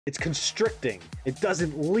It's constricting. It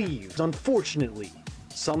doesn't leave, unfortunately.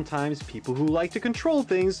 Sometimes people who like to control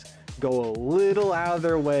things go a little out of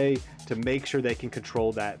their way to make sure they can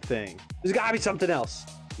control that thing. There's gotta be something else.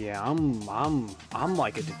 Yeah, I'm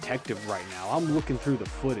like a detective right now. I'm looking through the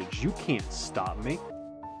footage. You can't stop me.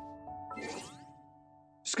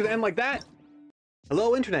 Just gonna end like that.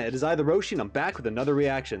 Hello internet, it is I, the Roshi, and I'm back with another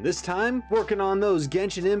reaction. This time, working on those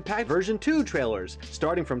Genshin Impact version 2 trailers,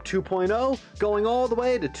 starting from 2.0, going all the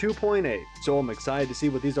way to 2.8. So I'm excited to see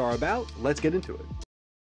what these are about. Let's get into it.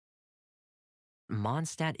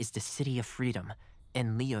 Mondstadt is the city of freedom,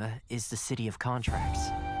 and Liyue is the city of contracts.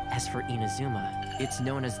 As for Inazuma, it's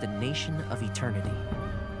known as the Nation of Eternity.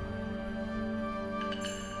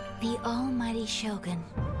 The almighty Shogun,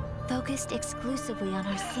 focused exclusively on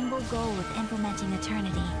her single goal of implementing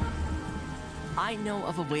eternity. I know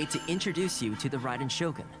of a way to introduce you to the Raiden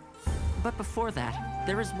Shogun. But before that,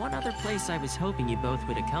 there is one other place I was hoping you both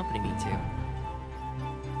would accompany me to.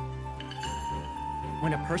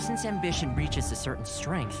 When a person's ambition reaches a certain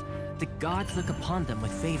strength, the gods look upon them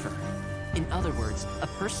with favor. In other words, a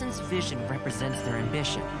person's vision represents their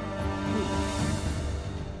ambition.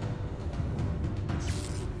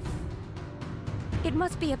 It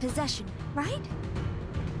must be a possession, right?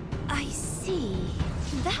 I see.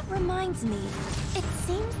 That reminds me. It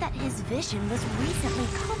seems that his vision was recently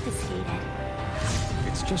confiscated.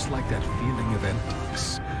 It's just like that feeling of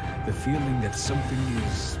emptiness. The feeling that something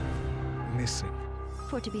is missing.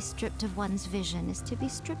 For to be stripped of one's vision is to be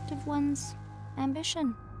stripped of one's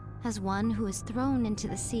ambition. As one who is thrown into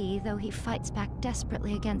the sea, though he fights back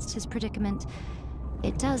desperately against his predicament,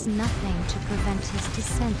 it does nothing to prevent his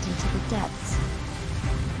descent into the depths.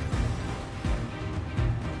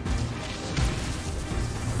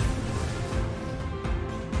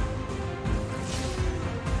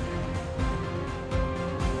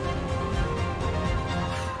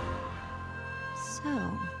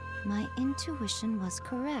 So, my intuition was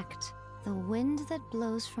correct. The wind that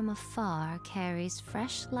blows from afar carries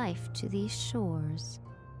fresh life to these shores.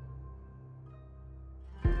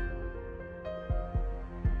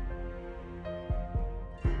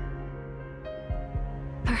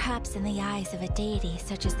 Perhaps in the eyes of a deity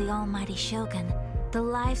such as the almighty Shogun, the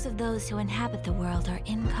lives of those who inhabit the world are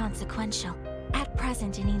inconsequential. At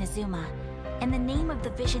present in Inazuma, in the name of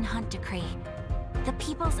the Vision Hunt Decree, the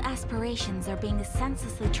people's aspirations are being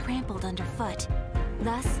senselessly trampled underfoot.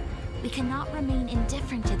 Thus, we cannot remain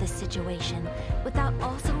indifferent to this situation without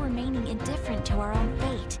also remaining indifferent to our own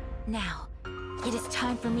fate. Now, it is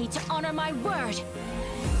time for me to honor my word.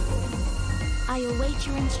 I await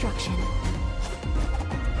your instruction.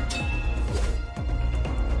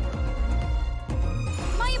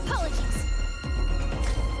 My apologies.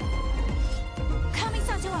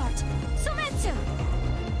 Kamisato art, Sometsu!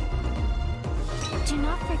 Do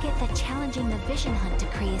not forget that challenging the Vision Hunt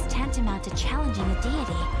Decree is tantamount to challenging a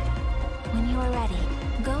deity. When you are ready,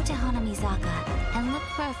 go to Hanamizaka and look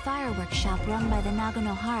for a fireworks shop run by the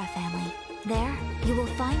Naganohara family. There, you will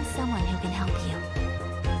find someone who can help you.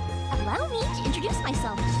 Allow me to introduce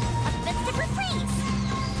myself. A festive reprise!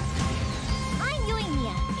 I'm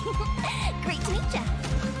Yoimiya. Great to meet ya.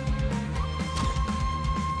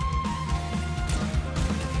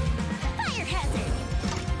 Fire hazard!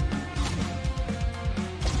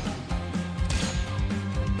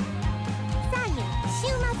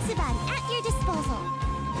 At your disposal.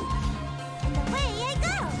 And away I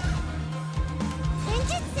go!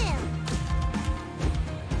 Ninjutsu!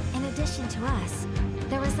 In addition to us,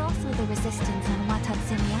 there is also the resistance on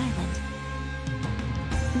Watatsumi Island.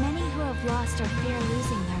 Many who have lost or fear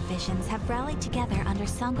losing their visions have rallied together under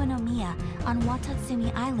Sango no Miya on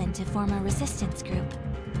Watatsumi Island to form a resistance group.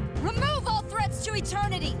 Remove all threats to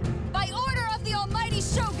eternity! By order of the almighty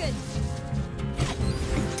Shogun!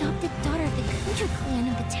 Adopted daughter of the Kuju clan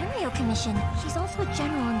of the Tenryou Commission. She's also a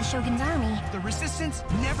general in the Shogun's army. The resistance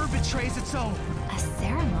never betrays its own. A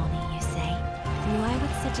ceremony, you say? Why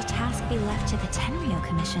would such a task be left to the Tenryou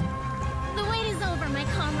Commission? The wait is over, my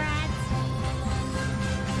comrades.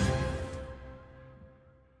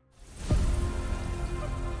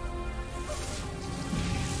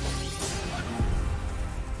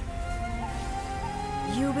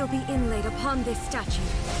 You will be inlaid upon this statue.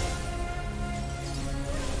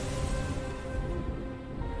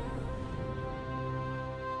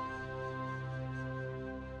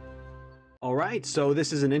 Alright, so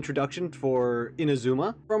this is an introduction for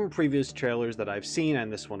Inazuma from previous trailers that I've seen,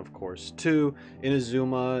 and this one of course too.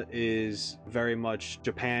 Inazuma is very much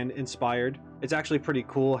Japan inspired. It's actually pretty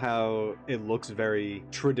cool how it looks very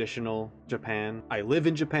traditional Japan. I live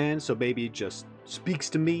in Japan, so maybe it just speaks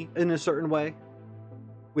to me in a certain way.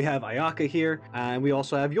 We have Ayaka here, and we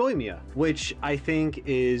also have Yoimiya, which I think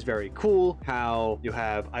is very cool. How you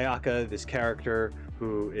have Ayaka, this character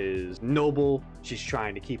who is noble. She's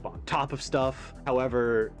trying to keep on top of stuff.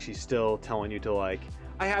 However, she's still telling you to, like,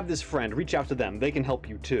 I have this friend, reach out to them. They can help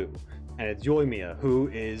you too. And it's Yoimiya, who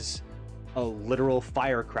is a literal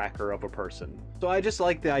firecracker of a person. So I just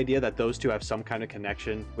like the idea that those two have some kind of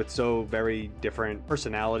connection with so very different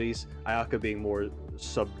personalities. Ayaka being more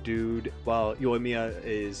subdued, while Yoimiya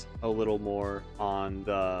is a little more on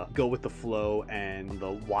the go with the flow and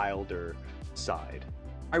the wilder side.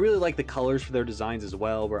 I really like the colors for their designs as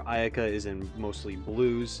well, where Ayaka is in mostly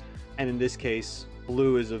blues, and in this case,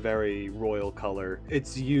 blue is a very royal color.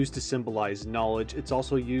 It's used to symbolize knowledge. It's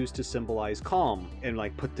also used to symbolize calm and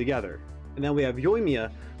like put together. And then we have Yoimiya,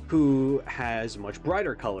 who has much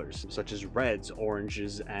brighter colors, such as reds,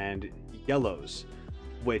 oranges, and yellows,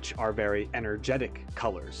 which are very energetic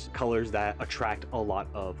colors, colors that attract a lot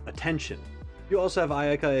of attention. You also have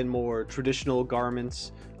Ayaka in more traditional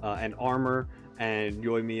garments and armor, and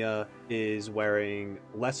Yoimiya is wearing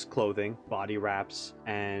less clothing, body wraps,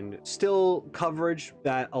 and still coverage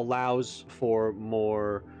that allows for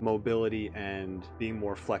more mobility and being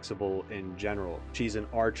more flexible in general. She's an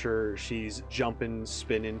archer. She's jumping,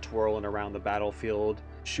 spinning, twirling around the battlefield,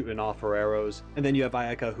 shooting off her arrows. And then you have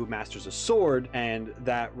Ayaka, who masters a sword, and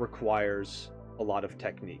that requires a lot of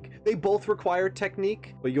technique. They both require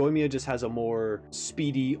technique, but Yoimiya just has a more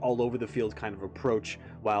speedy, all over the field kind of approach,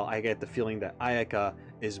 while I get the feeling that Ayaka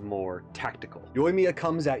is more tactical. Yoimiya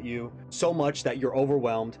comes at you so much that you're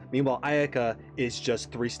overwhelmed. Meanwhile, Ayaka is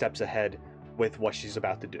just 3 steps ahead with what she's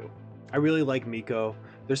about to do. I really like Miko.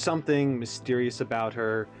 There's something mysterious about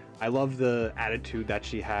her. I love the attitude that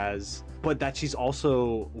she has, but that she's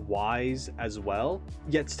also wise as well,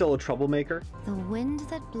 yet still a troublemaker. The wind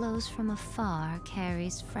that blows from afar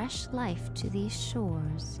carries fresh life to these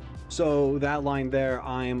shores. So that line there,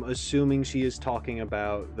 I'm assuming she is talking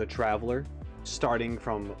about the Traveler, starting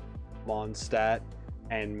from Mondstadt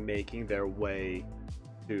and making their way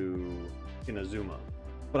to Inazuma.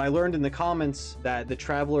 But I learned in the comments that the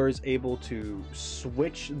Traveler is able to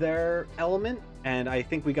switch their element, and I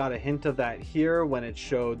think we got a hint of that here when it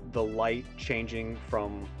showed the light changing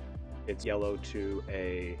from its yellow to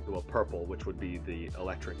a purple, which would be the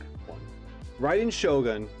electric one. Raiden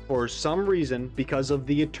Shogun, for some reason, because of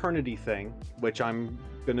the eternity thing, which I'm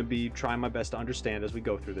going to be trying my best to understand as we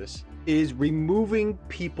go through this, is removing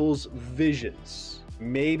people's visions.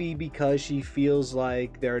 Maybe because she feels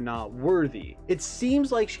like they're not worthy. It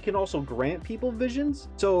seems like she can also grant people visions.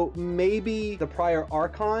 So maybe the prior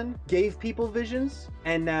Archon gave people visions,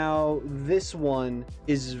 and now this one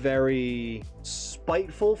is very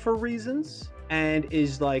spiteful for reasons and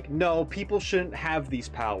is like, no, people shouldn't have these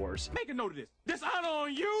powers. Make a note of this. Dishonor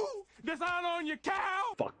on you, dishonor on your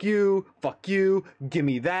cow. Fuck you, give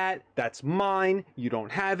me that, that's mine, you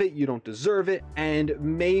don't have it, you don't deserve it. And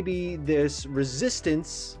maybe this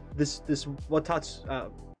resistance, this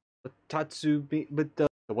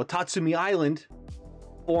Watatsumi Island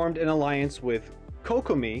formed an alliance with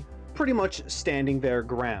Kokomi, pretty much standing their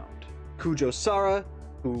ground. Kujo Sara,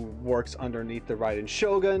 who works underneath the Raiden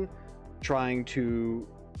Shogun, trying to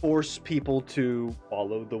force people to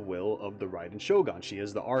follow the will of the Raiden Shogun. She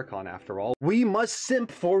is the Archon after all. We must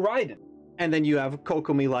simp for Raiden. And then you have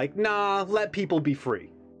Kokomi like, nah, let people be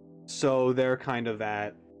free. So they're kind of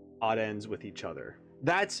at odd ends with each other.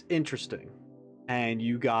 That's interesting. And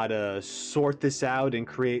you gotta sort this out and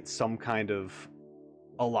create some kind of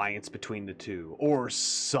alliance between the two or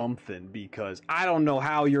something, because I don't know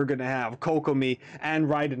how you're gonna have Kokomi and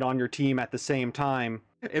Raiden on your team at the same time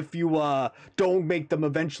if you don't make them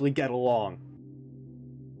eventually get along.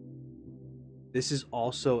 This is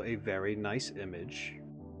also a very nice image.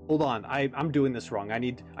 Hold on, I'm doing this wrong. I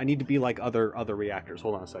need to be like other reactors.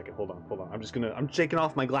 Hold on a second. Hold on. I'm shaking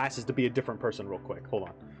off my glasses to be a different person real quick. Hold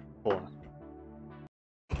on.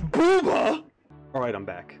 Booba! All right, I'm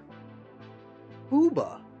back.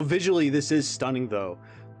 Booba. Visually, this is stunning though.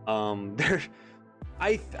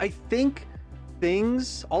 I think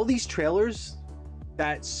all these trailers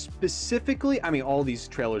that specifically, I mean, all these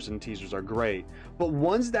trailers and teasers are great, but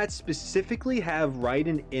ones that specifically have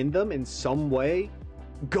Raiden in them in some way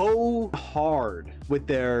go hard with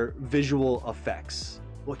their visual effects.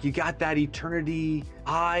 Look, you got that eternity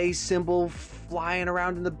eye symbol flying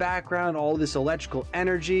around in the background, all this electrical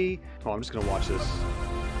energy. Oh, I'm just gonna watch this.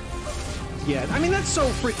 Yeah, I mean, that's so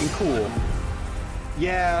freaking cool.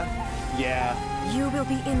 Yeah. You will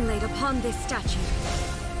be inlaid upon this statue.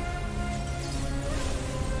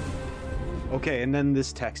 Okay, and then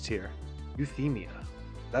this text here. Euthymia.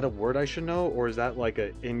 that a word I should know, or is that like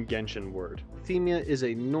a in Genshin word? Euthymia is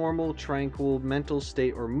a normal, tranquil mental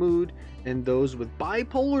state or mood. In those with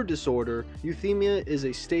bipolar disorder, euthymia is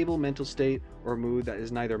a stable mental state or mood that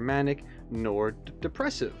is neither manic nor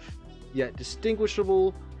depressive, yet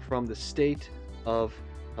distinguishable from the state of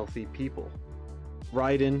healthy people.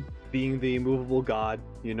 Raiden, being the immovable god,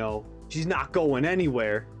 you know, she's not going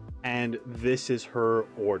anywhere, and this is her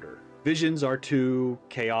order. Visions are too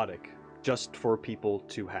chaotic just for people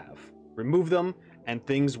to have. Remove them and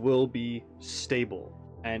things will be stable,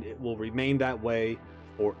 and it will remain that way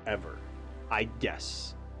forever, I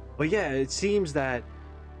guess. But yeah, it seems that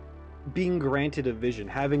being granted a vision,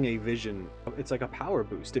 having a vision, it's like a power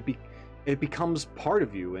boost. It becomes part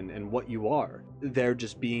of you and what you are. They're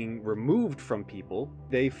just being removed from people.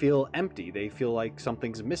 They feel empty. They feel like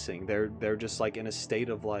something's missing. They're just like in a state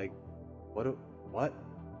of like, what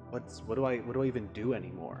do I even do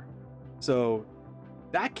anymore? So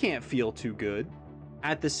that can't feel too good.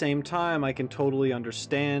 At the same time, I can totally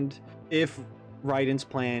understand if Raiden's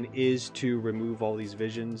plan is to remove all these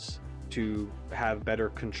visions to have better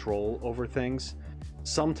control over things.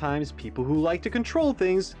 Sometimes people who like to control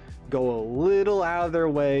things go a little out of their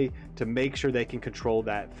way to make sure they can control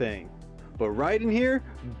that thing. But Raiden here,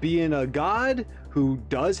 being a god who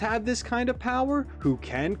does have this kind of power, who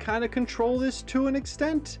can kind of control this to an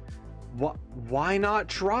extent, why not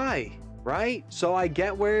try, right? So I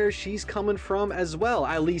get where she's coming from as well,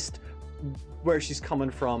 at least where she's coming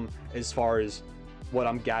from as far as what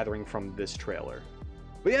I'm gathering from this trailer.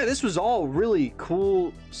 But yeah, this was all really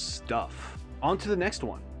cool stuff. On to the next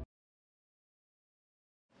one.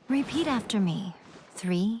 Repeat after me.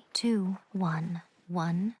 3, 2, 1.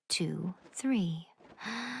 1, 2, 3.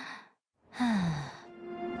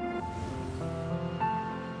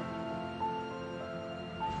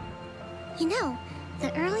 You know,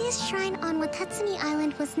 the earliest shrine on Watatsumi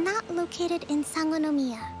Island was not located in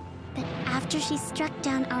Sangonomiya. But after she struck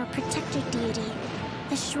down our protector deity,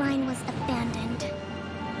 the shrine was abandoned.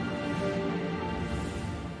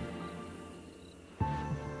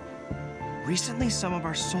 Recently, some of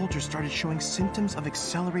our soldiers started showing symptoms of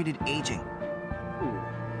accelerated aging.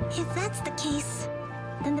 If that's the case,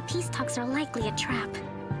 then the peace talks are likely a trap.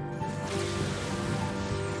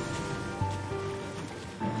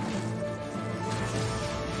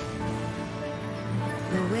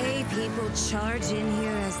 The way people charge in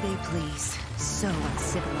here as they please. So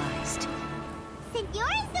uncivilized.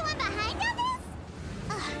 Signora's the one behind all this?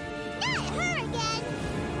 Ugh, not her again!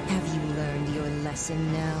 Have you learned your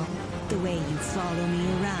lesson now? The way you follow me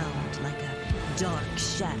around like a dark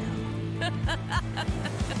shadow.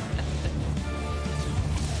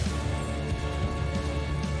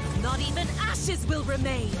 Not even ashes will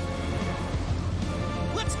remain!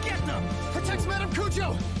 Let's get them! Protect Madame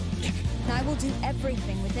Kujo! I will do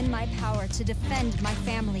everything within my power to defend my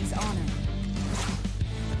family's honor.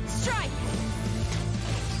 Strike!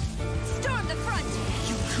 Storm the front!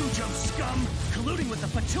 You Kujo scum! Colluding with the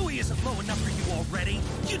Fatui isn't low enough for you already.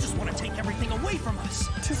 You just want to take everything away from us.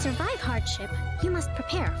 To survive hardship, you must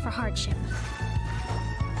prepare for hardship.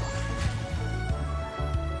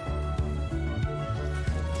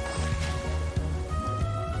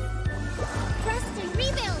 Rest and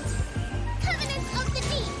rebuild! Covenants of the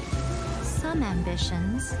Deep! Some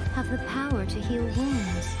ambitions have the power to heal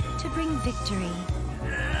wounds, to bring victory.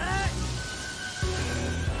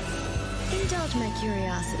 Indulge my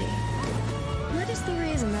curiosity. What is the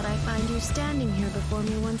reason that I find you standing here before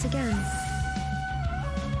me once again?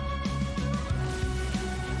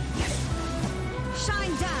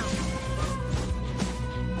 Shine down!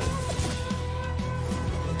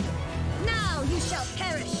 Now you shall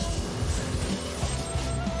perish!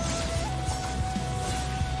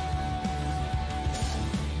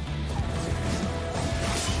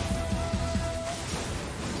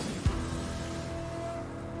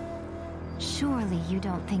 Surely you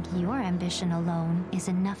don't think your ambition alone is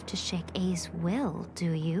enough to shake A's will,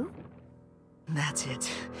 do you? That's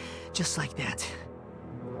it. Just like that.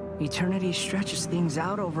 Eternity stretches things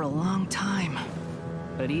out over a long time.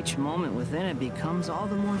 But each moment within it becomes all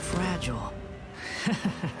the more fragile.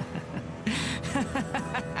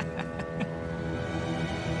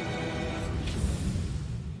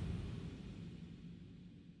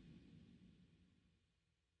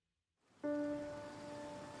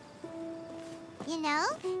 You know,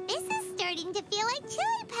 this is starting to feel like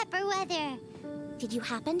chili pepper weather. Did you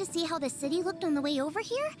happen to see how the city looked on the way over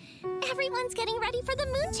here? Everyone's getting ready for the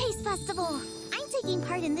Moon Chase Festival. I'm taking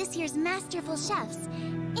part in this year's Masterful Chefs.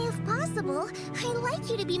 If possible, I'd like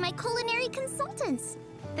you to be my culinary consultants.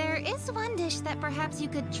 There is one dish that perhaps you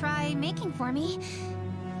could try making for me.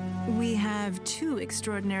 We have 2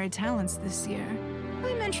 extraordinary talents this year.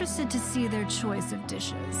 I'm interested to see their choice of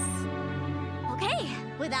dishes. Okay,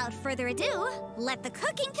 without further ado, let the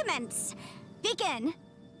cooking commence. Begin.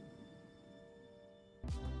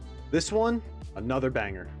 This one, another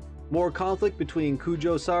banger. More conflict between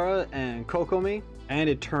Kujo-Sara and Kokomi, and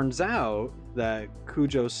it turns out that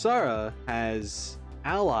Kujo-Sara has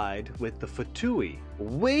allied with the Fatui,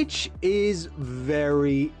 which is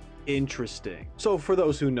very interesting. So for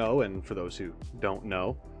those who know, and for those who don't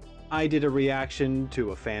know, I did a reaction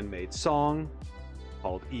to a fan-made song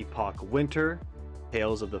called Epoch Winter,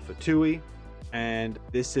 Tales of the Fatui, and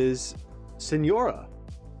this is Senora,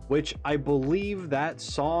 which I believe that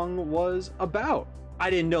song was about. I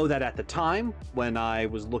didn't know that at the time when I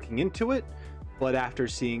was looking into it, but after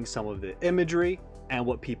seeing some of the imagery and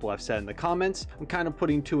what people have said in the comments, I'm kind of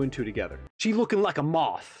putting 2 and 2 together. She looking like a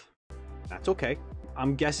moth. That's okay.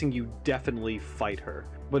 I'm guessing you definitely fight her,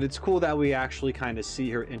 but it's cool that we actually kind of see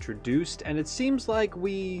her introduced, and it seems like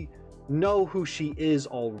we know who she is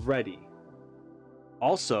already.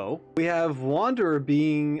 Also, we have Wanderer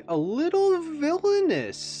being a little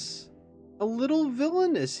villainous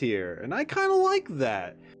here, and I kind of like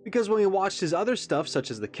that, because when we watched his other stuff, such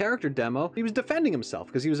as the character demo, he was defending himself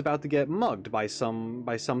because he was about to get mugged by some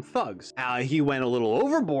thugs. He went a little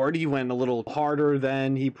overboard, he went a little harder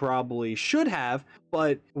than he probably should have,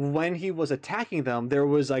 but when he was attacking them, there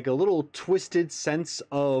was like a little twisted sense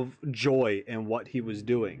of joy in what he was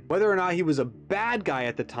doing. Whether or not he was a bad guy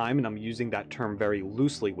at the time, and I'm using that term very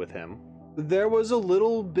loosely with him, there was a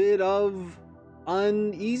little bit of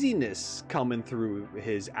uneasiness coming through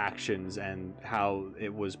his actions and how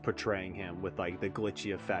it was portraying him with like the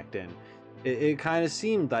glitchy effect, and it kind of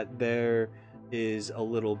seemed that there is a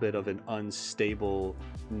little bit of an unstable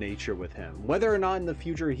nature with him. Whether or not in the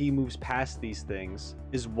future he moves past these things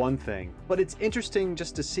is one thing, but it's interesting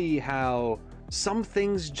just to see how some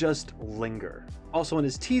things just linger. Also in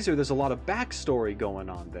his teaser, there's a lot of backstory going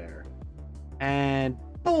on there, and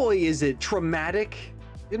boy is it traumatic.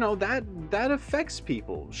 You know, that affects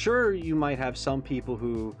people. Sure, you might have some people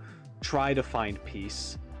who try to find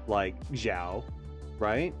peace, like Zhao,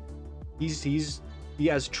 right? He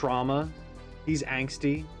has trauma, he's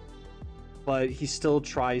angsty, but he still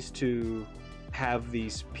tries to have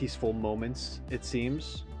these peaceful moments, it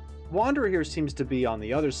seems. Wanderer here seems to be on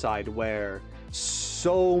the other side, where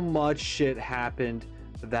so much shit happened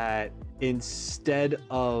that instead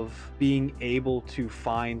of being able to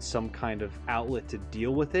find some kind of outlet to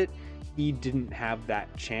deal with it, he didn't have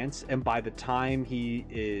that chance, and by the time he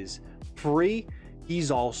is free,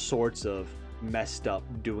 he's all sorts of messed up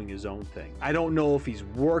doing his own thing. I don't know if he's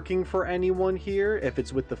working for anyone here, if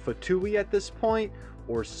it's with the Fatui at this point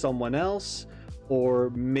or someone else,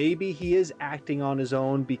 or maybe he is acting on his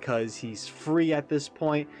own because he's free at this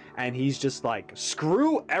point and he's just like,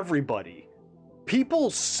 screw everybody. People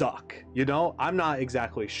suck, you know? I'm not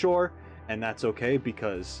exactly sure, and that's okay,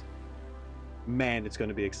 because man, it's going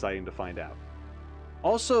to be exciting to find out.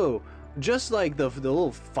 Also, just like the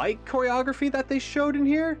little fight choreography that they showed in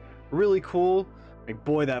here, really cool. Like,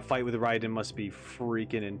 boy, that fight with Raiden must be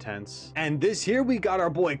freaking intense. And this here, we got our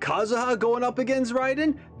boy Kazuha going up against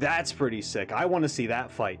Raiden. That's pretty sick. I want to see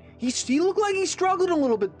that fight. He looked like he struggled a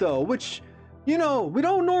little bit though, which, you know, we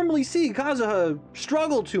don't normally see Kazuha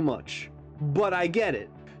struggle too much. But I get it.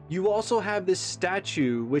 You also have this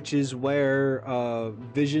statue, which is where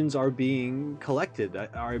visions are being collected.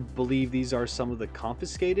 I believe these are some of the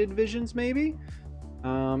confiscated visions, maybe?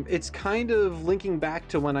 It's kind of linking back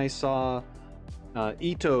to when I saw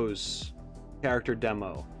Ito's character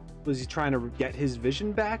demo. Was he trying to get his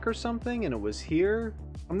vision back or something, and it was here?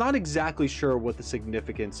 I'm not exactly sure what the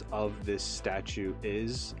significance of this statue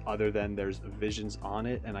is, other than there's visions on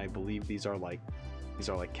it, and I believe these are like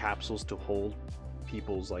capsules to hold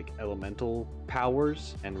people's like elemental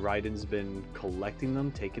powers, and Raiden's been collecting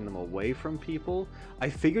them, taking them away from people. I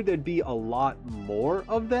figured there'd be a lot more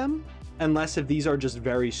of them, unless if these are just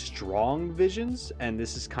very strong visions and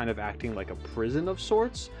this is kind of acting like a prison of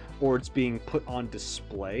sorts, or it's being put on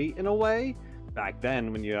display in a way. Back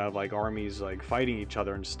then, when you have like armies like fighting each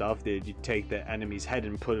other and stuff, you take the enemy's head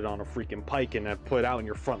and put it on a freaking pike and put it out in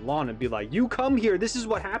your front lawn and be like, you come here, this is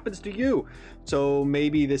what happens to you. So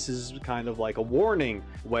maybe this is kind of like a warning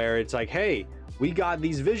where it's like, hey, we got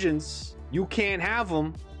these visions, you can't have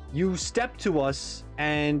them, you step to us,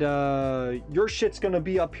 and your shit's gonna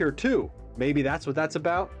be up here too. Maybe that's what that's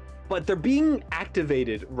about. But they're being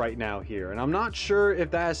activated right now here, and I'm not sure if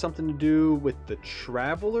that has something to do with the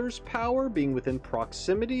Traveler's power being within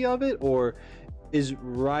proximity of it, or Is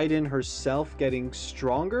Raiden herself getting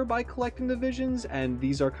stronger by collecting the visions, and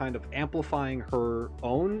these are kind of amplifying her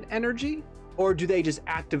own energy? Or do they just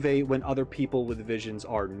activate when other people with visions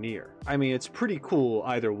are near? I mean, it's pretty cool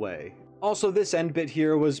either way. Also, this end bit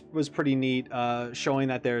here was pretty neat, showing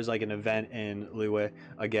that there's like an event in Liyue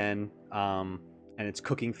again, and it's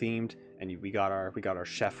cooking themed, and we got our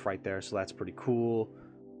chef right there, so that's pretty cool.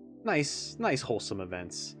 Nice wholesome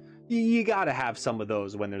events. You gotta have some of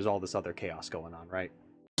those when there's all this other chaos going on, right?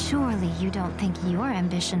 Surely you don't think your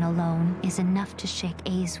ambition alone is enough to shake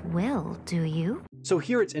A's will, do you? So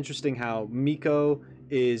here it's interesting how Miko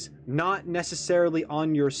is not necessarily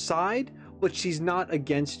on your side, but she's not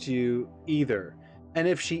against you either. And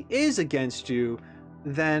if she is against you,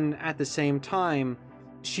 then at the same time,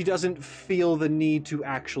 she doesn't feel the need to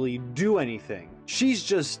actually do anything. She's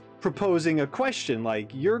just proposing a question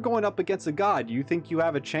like, you're going up against a god, you think you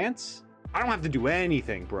have a chance? I don't have to do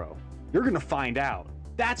anything, bro. You're gonna find out.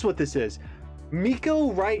 That's what this is.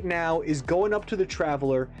 Miko right now is going up to the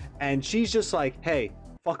Traveler and she's just like, hey,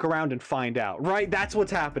 fuck around and find out, right? That's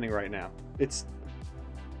what's happening right now. It's,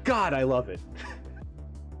 God, I love it.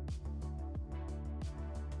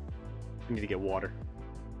 I need to get water.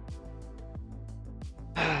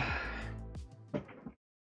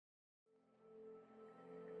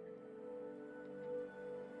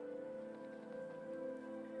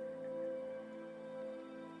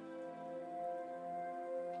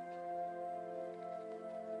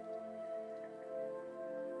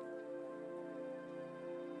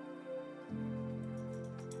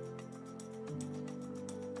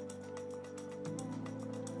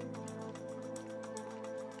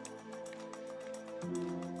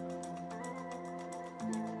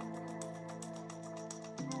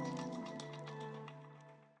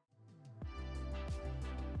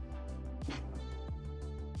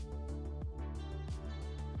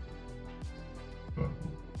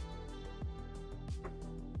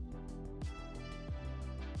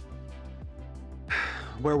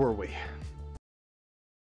 Where were we?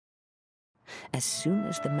 As soon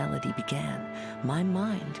as the melody began, my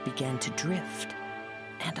mind began to drift,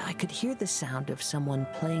 and I could hear the sound of someone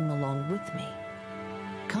playing along with me.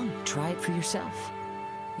 Come, try it for yourself.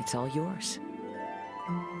 It's all yours.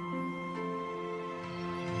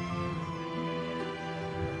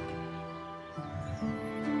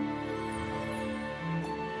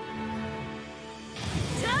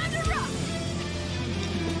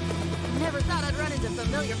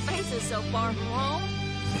 Familiar faces so far from home.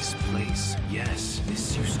 This place, yes,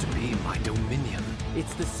 this used to be my dominion.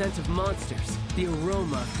 It's the scent of monsters, the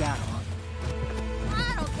aroma of battle.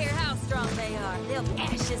 I don't care how strong they are. They'll be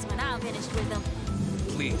ashes when I'm finished with them.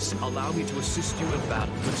 Please, allow me to assist you in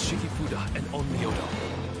battle with Shikifuda and Onmyodo.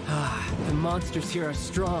 Ah, the monsters here are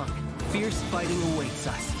strong. Fierce fighting awaits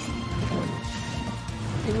us.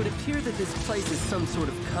 It would appear that this place is some sort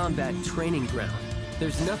of combat training ground.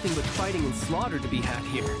 There's nothing but fighting and slaughter to be had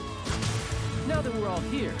here. Now that we're all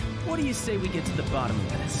here, what do you say we get to the bottom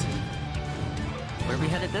of this? Where are we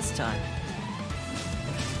headed this time?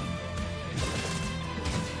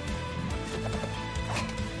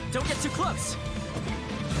 Don't get too close!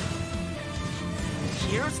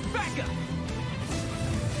 Here's backup!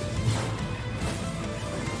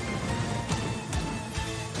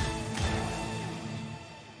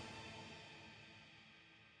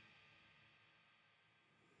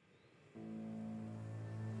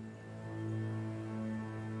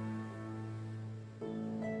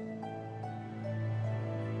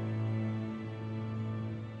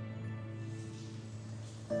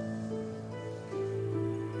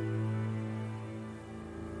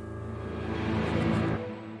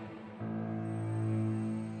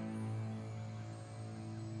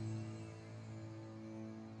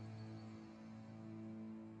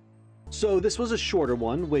 So this was a shorter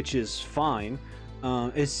one, which is fine.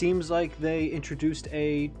 It seems like they introduced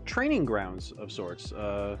a training grounds of sorts.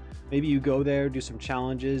 Maybe you go there, do some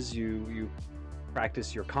challenges, you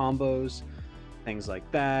practice your combos, things like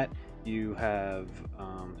that. You have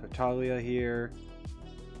Tartaglia here,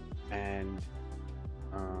 and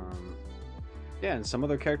yeah, and some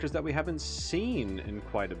other characters that we haven't seen in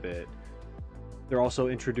quite a bit. They're also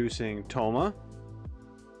introducing Toma,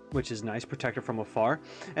 which is nice, protector from afar.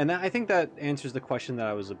 And I think that answers the question that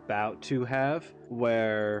I was about to have,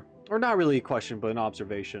 where, or not really a question, but an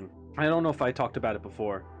observation. I don't know if I talked about it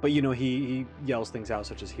before, but you know, he yells things out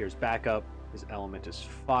such as here's backup, his element is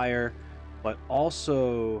fire, but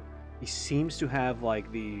also he seems to have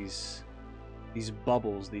like these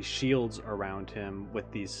bubbles, these shields around him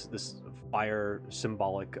with this fire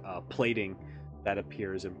symbolic plating that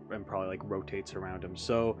appears and probably like rotates around him.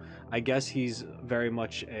 So I guess he's very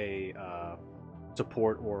much a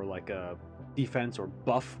support or like a defense or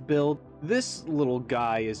buff build. This little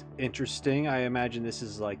guy is interesting. I imagine this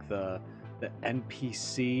is like the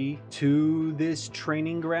NPC to this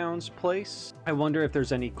training grounds place. I wonder if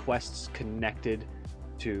there's any quests connected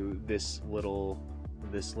to this little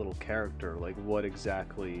character. Like, what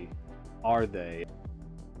exactly are they?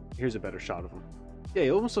 Here's a better shot of him. Yeah,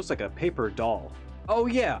 he almost looks like a paper doll. Oh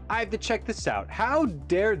yeah, I have to check this out. How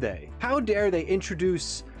dare they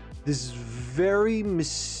introduce this very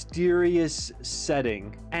mysterious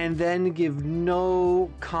setting and then give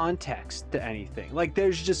no context to anything? Like,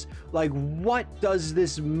 there's just like, what does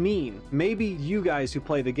this mean? Maybe you guys who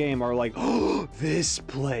play the game are like, oh, this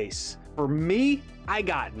place. For me, I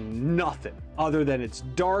got nothing other than it's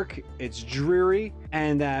dark, it's dreary,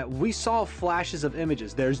 and that we saw flashes of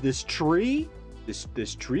images. There's this tree.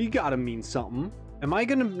 This tree gotta mean something. Am I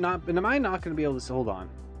not gonna be able to, hold on.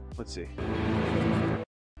 Let's see.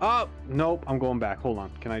 Oh, nope, I'm going back. Hold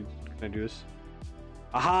on. Can I do this?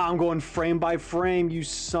 Aha, I'm going frame by frame, you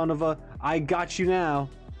son of a, I got you now.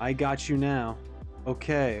 I got you now.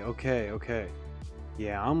 Okay.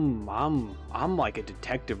 Yeah, I'm like a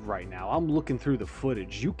detective right now. I'm looking through the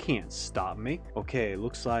footage. You can't stop me. Okay,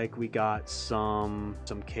 looks like we got some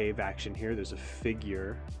cave action here. There's a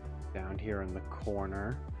figure down here in the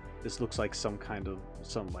corner. This looks like some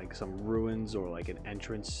ruins or like an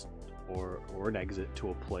entrance or an exit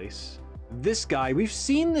to a place. This guy, we've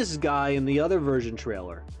seen this guy in the other version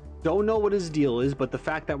trailer. Don't know what his deal is, but the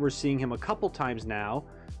fact that we're seeing him a couple times now,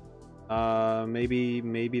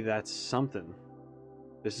 maybe that's something.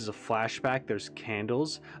 This is a flashback. There's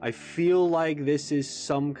candles. I feel like this is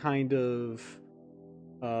some kind of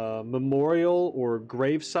memorial or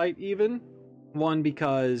gravesite even. One,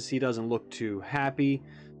 because he doesn't look too happy.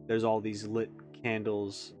 There's all these lit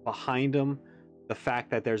candles behind him. The fact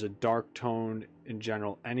that there's a dark tone in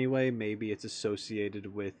general anyway, maybe it's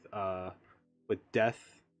associated with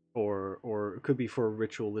death, or it could be for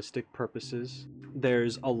ritualistic purposes.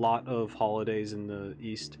 There's a lot of holidays in the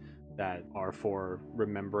East that are for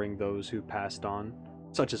remembering those who passed on,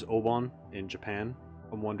 such as Obon in Japan.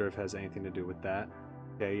 I wonder if it has anything to do with that.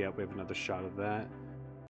 Okay, yeah, we have another shot of that.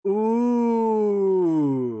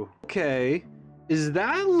 Ooh, okay. Is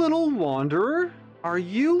that Little Wanderer? Are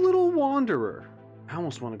you Little Wanderer? I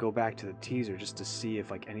almost want to go back to the teaser just to see if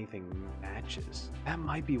like anything matches. That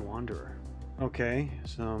might be Wanderer. Okay,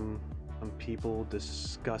 some people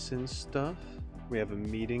discussing stuff. We have a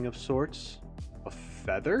meeting of sorts. A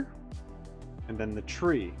feather? And then the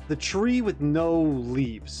tree. The tree with no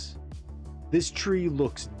leaves. This tree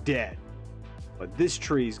looks dead. But this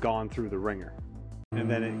tree's gone through the ringer. And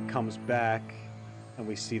then it comes back and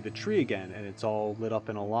we see the tree again and it's all lit up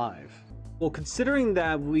and alive. Well, considering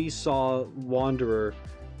that we saw Wanderer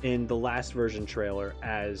in the last version trailer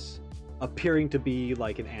as appearing to be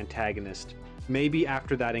like an antagonist, maybe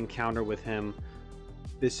after that encounter with him,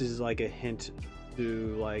 this is like a hint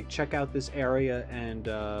to like check out this area and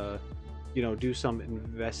you know, do some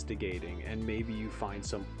investigating, and maybe you find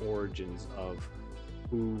some origins of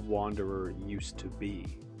who Wanderer used to be.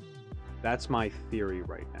 That's my theory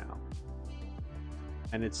right now.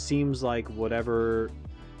 And it seems like whatever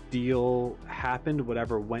deal happened,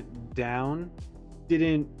 whatever went down,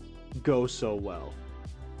 didn't go so well.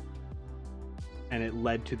 And it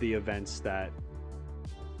led to the events that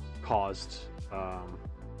caused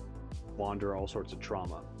Wanderer all sorts of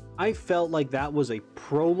trauma. I felt like that was a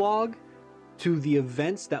prologue to the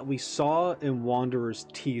events that we saw in Wanderer's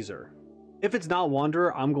teaser. If it's not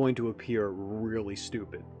Wanderer, I'm going to appear really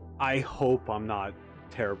stupid. I hope I'm not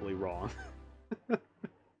terribly wrong.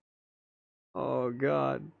 Oh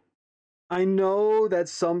god. I know that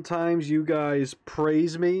sometimes you guys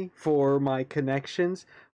praise me for my connections,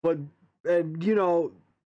 but you know,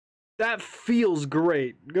 that feels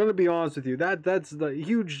great. I'm gonna be honest with you. That's the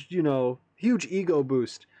huge, you know, huge ego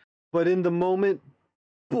boost. But in the moment,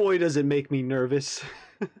 boy, does it make me nervous.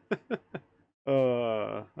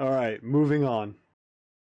 All right, moving on.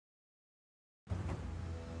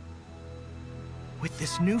 With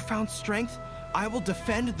this newfound strength, I will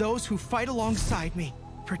defend those who fight alongside me.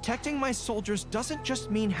 Protecting my soldiers doesn't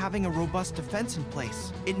just mean having a robust defense in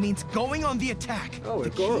place. It means going on the attack. The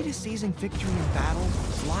key to seizing victory in battle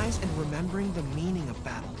lies in remembering the meaning of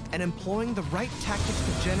battle and employing the right tactics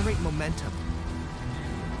to generate momentum.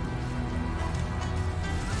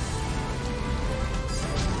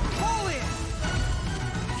 Pull in!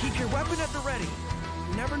 Keep your weapon at the ready.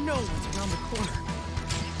 You never know what's around the corner.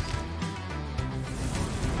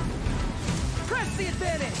 Press the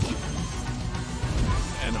advantage!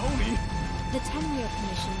 And Oni. The Tenryou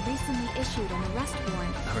Commission recently issued an arrest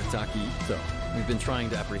warrant. Arataki Ito. We've been trying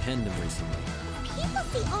to apprehend him recently. people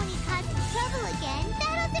see Oni causing trouble again,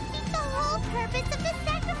 that'll defeat the whole purpose of the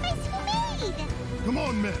sacrifice you made! Come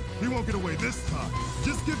on, men. He won't get away this time.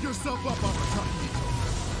 Just give yourself up, Archons.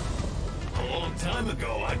 A long time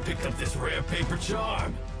ago, I picked up this rare paper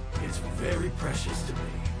charm. It's very precious to me.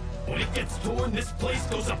 When it gets torn, this place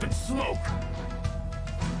goes up in smoke.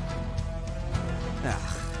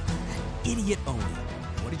 Ah, that idiot Oni.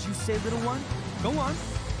 What did you say, little one? Go on.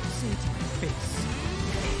 Say it to my face.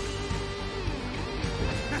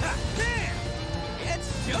 There! It's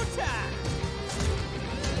showtime!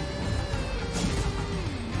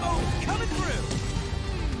 Oh, coming through!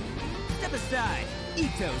 Step aside.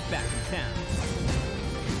 Ito's back in town.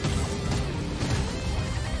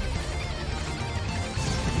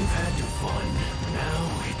 You've had your fun. Now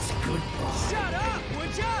it's goodbye. Shut up,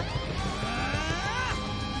 would ya?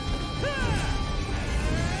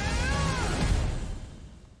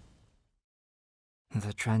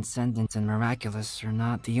 The transcendent and miraculous are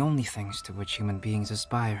not the only things to which human beings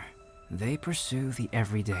aspire. They pursue the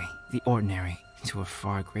everyday, the ordinary, to a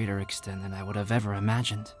far greater extent than I would have ever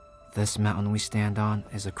imagined. This mountain we stand on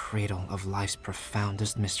is a cradle of life's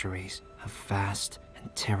profoundest mysteries, a vast and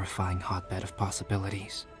terrifying hotbed of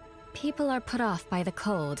possibilities. People are put off by the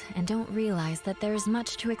cold and don't realize that there is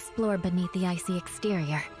much to explore beneath the icy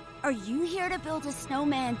exterior. Are you here to build a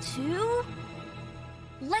snowman too?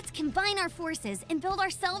 Let's combine our forces and build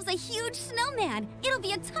ourselves a huge snowman. It'll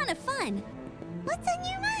be a ton of fun. What's on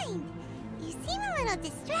your mind? You seem a little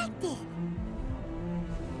distracted.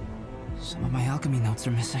 Some of my alchemy notes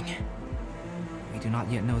are missing. We do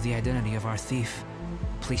not yet know the identity of our thief.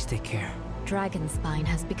 Please take care. Dragonspine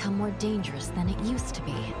has become more dangerous than it used to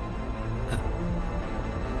be.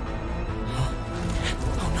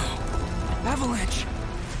 Oh no! Avalanche!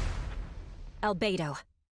 Albedo,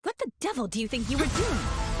 what the devil do you think you were doing?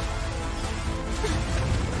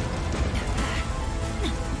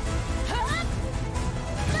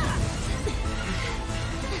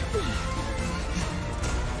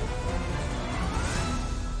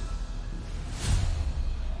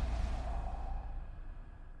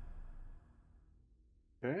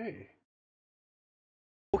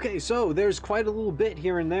 Okay, so there's quite a little bit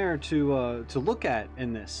here and there to look at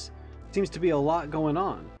in this. Seems to be a lot going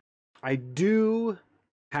on. I do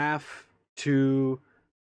have to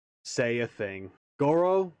say a thing.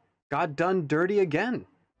 Goro got done dirty again.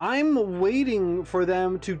 I'm waiting for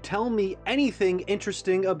them to tell me anything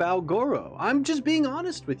interesting about Goro. I'm just being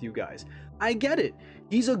honest with you guys. I get it.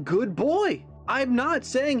 He's a good boy. I'm not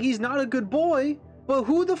saying he's not a good boy, but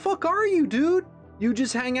who the fuck are you, dude? You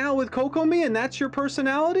just hang out with Kokomi and that's your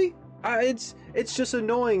personality? It's just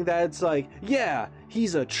annoying that it's like, yeah,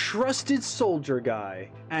 he's a trusted soldier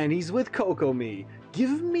guy and he's with Kokomi.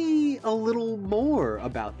 Give me a little more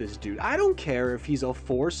about this dude. I don't care if he's a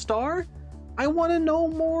 4-star. I want to know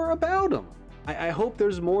more about him. I hope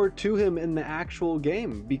there's more to him in the actual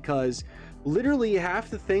game, because literally half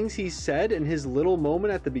the things he said in his little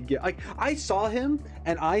moment at the beginning, like, I saw him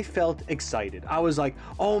and I felt excited. I was like,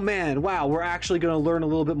 oh man, wow, we're actually going to learn a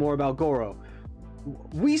little bit more about Goro.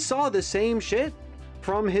 We saw the same shit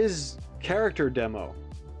from his character demo.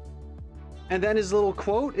 And then his little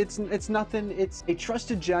quote, it's nothing. It's a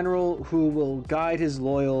trusted general who will guide his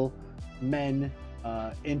loyal men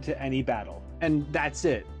into any battle. And that's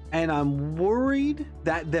it. And I'm worried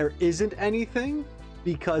that there isn't anything,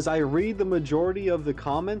 because I read the majority of the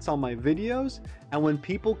comments on my videos, and when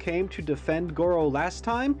people came to defend Goro last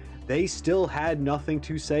time, they still had nothing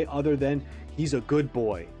to say other than he's a good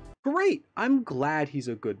boy. Great, I'm glad he's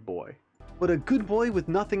a good boy. But a good boy with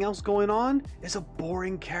nothing else going on is a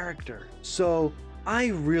boring character. So I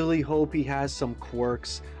really hope he has some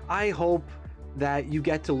quirks. I hope that you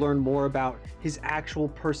get to learn more about his actual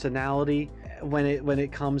personality when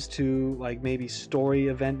it comes to like maybe story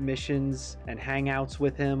event missions and hangouts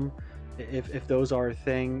with him, if those are a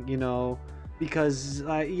thing, you know, because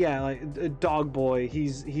yeah, like dog boy,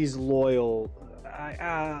 he's loyal,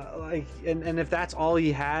 like, and if that's all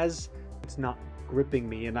he has, it's not gripping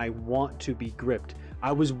me, and I want to be gripped.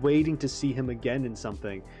 I was waiting to see him again in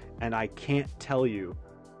something, and I can't tell you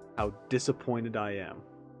how disappointed I am.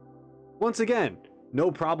 Once again, no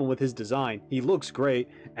problem with his design. He looks great,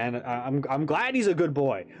 and I'm glad he's a good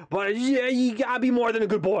boy. But yeah, you gotta be more than a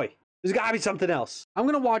good boy. There's gotta be something else. I'm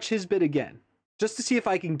gonna watch his bit again, just to see if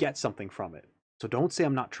I can get something from it. So don't say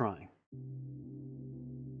I'm not trying.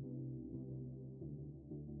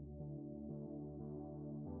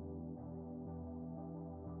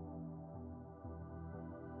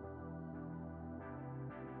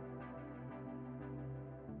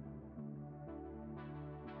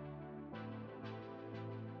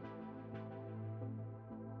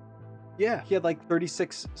 Yeah, he had like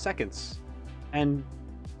 36 seconds. And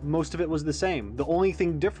most of it was the same. The only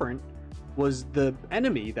thing different was the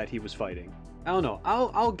enemy that he was fighting. I don't know.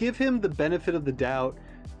 I'll give him the benefit of the doubt,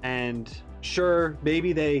 and sure,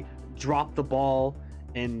 maybe they dropped the ball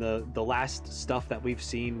in the last stuff that we've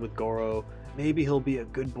seen with Goro. Maybe he'll be a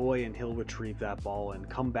good boy and he'll retrieve that ball and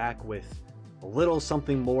come back with a little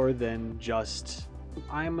something more than just,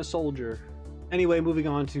 I'm a soldier. Anyway, moving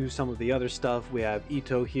on to some of the other stuff, we have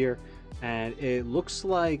Ito here, and it looks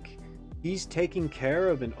like he's taking care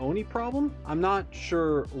of an Oni problem. I'm not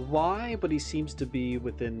sure why, but he seems to be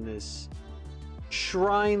within this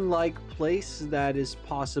shrine-like place that is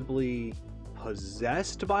possibly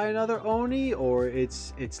possessed by another Oni, or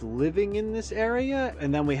it's living in this area.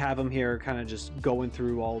 And then we have him here kind of just going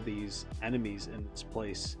through all these enemies in this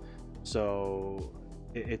place. So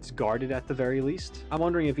it's guarded at the very least. I'm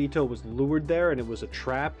wondering if Ito was lured there and it was a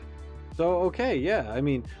trap. So okay, yeah, I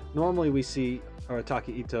mean, normally we see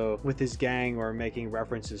Arataki Ito with his gang or making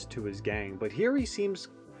references to his gang, but here he seems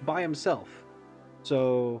by himself.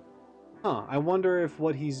 So I wonder if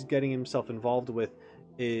what he's getting himself involved with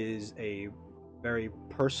is a very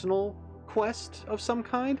personal quest of some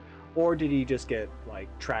kind, or did he just get like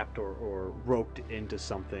trapped or roped into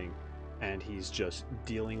something and he's just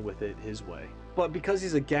dealing with it his way. But because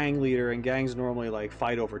he's a gang leader and gangs normally like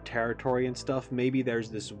fight over territory and stuff, maybe there's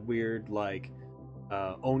this weird like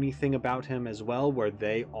Oni thing about him as well, where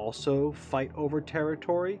they also fight over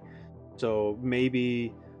territory. So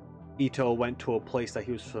maybe Ito went to a place that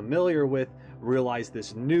he was familiar with, realized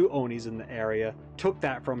this new Oni's in the area, took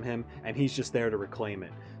that from him, and he's just there to reclaim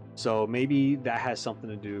it. So maybe that has something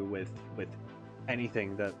to do with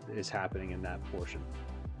anything that is happening in that portion.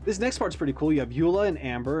 This next part's pretty cool. You have Eula and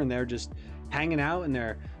Amber, and they're just hanging out, and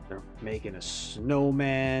they're making a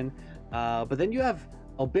snowman. But then you have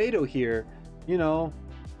Albedo here, you know,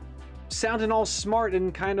 sounding all smart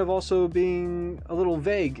and kind of also being a little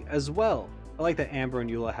vague as well. I like that Amber and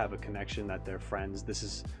Eula have a connection, that they're friends. This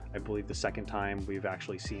is, I believe, the second time we've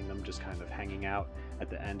actually seen them just kind of hanging out. At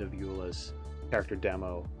the end of Eula's character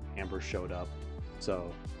demo, Amber showed up.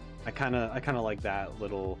 So I kind of like that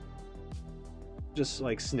little just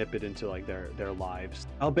like snippet into like their lives.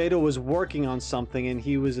 Albedo was working on something and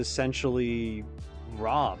he was essentially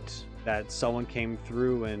robbed. That someone came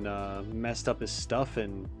through and messed up his stuff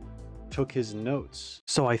and took his notes.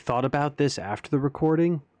 So I thought about this after the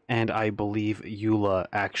recording, and I believe Eula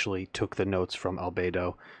actually took the notes from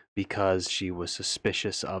Albedo because she was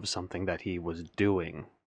suspicious of something that he was doing.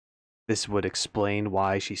 This would explain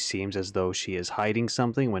why she seems as though she is hiding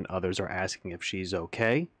something when others are asking if she's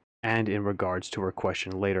okay, and in regards to her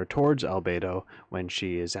question later towards Albedo when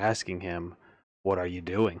she is asking him, "What are you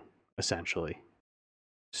doing?" essentially.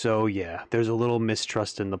 So yeah, there's a little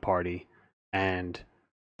mistrust in the party, and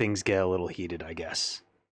things get a little heated, I guess.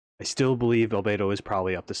 I still believe Albedo is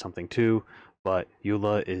probably up to something too, but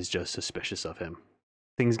Eula is just suspicious of him.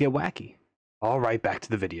 Things get wacky. Alright, back to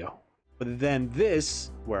the video. But then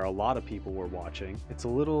this, where a lot of people were watching, it's a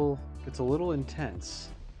little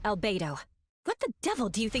intense. Albedo, what the devil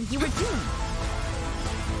do you think you were doing?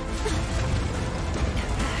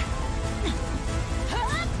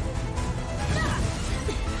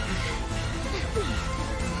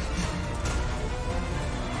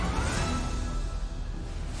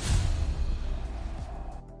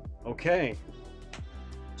 Okay,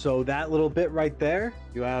 so that little bit right there,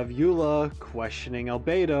 you have Eula questioning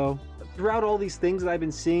Albedo. Throughout all these things that I've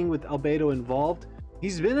been seeing with Albedo involved,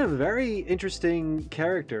 he's been a very interesting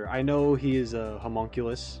character. I know he is a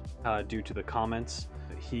homunculus due to the comments.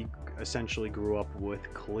 He essentially grew up with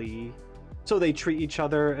Klee. So they treat each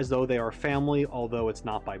other as though they are family, although it's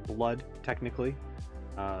not by blood, technically.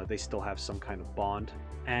 They still have some kind of bond.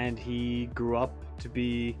 And he grew up to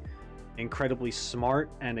be incredibly smart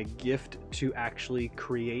and a gift to actually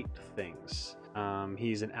create things.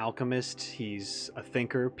 He's an alchemist, he's a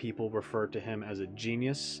thinker, people refer to him as a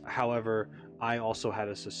genius. However, I also had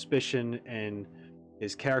a suspicion in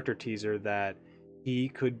his character teaser that he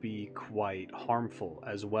could be quite harmful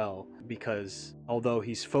as well, because although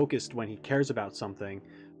he's focused when he cares about something,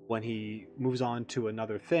 when he moves on to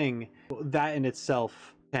another thing, that in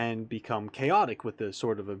itself can become chaotic with the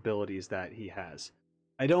sort of abilities that he has.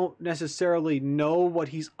 I don't necessarily know what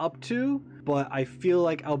he's up to, but I feel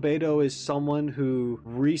like Albedo is someone who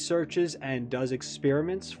researches and does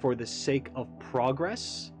experiments for the sake of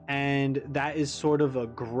progress, and that is sort of a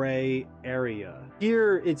gray area.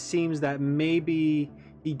 Here it seems that maybe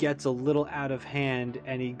he gets a little out of hand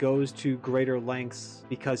and he goes to greater lengths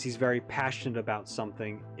because he's very passionate about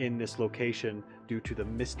something in this location due to the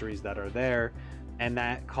mysteries that are there, and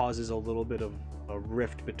that causes a little bit of a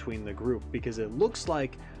rift between the group, because it looks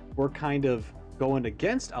like we're kind of going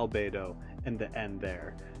against Albedo in the end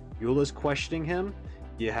there. Eula's questioning him.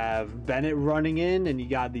 You have Bennett running in, and you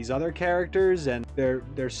got these other characters, and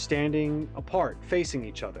they're standing apart, facing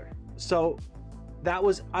each other. So that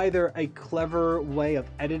was either a clever way of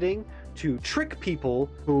editing to trick people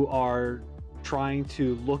who are trying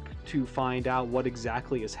to look to find out what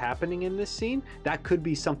exactly is happening in this scene. That could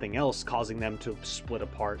be something else causing them to split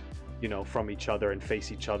apart, you know, from each other and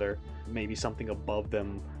face each other. Maybe something above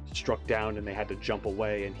them struck down and they had to jump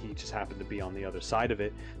away, and he just happened to be on the other side of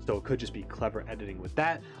it. So it could just be clever editing with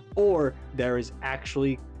that. Or there is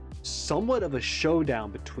actually somewhat of a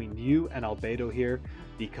showdown between you and Albedo here,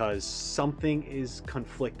 because something is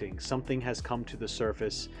conflicting. Something has come to the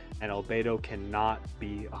surface, and Albedo cannot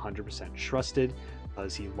be 100% trusted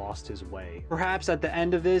because he lost his way. Perhaps at the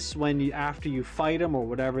end of this, after you fight him or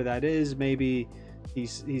whatever that is, maybe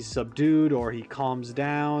he's subdued, or he calms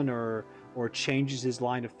down, or changes his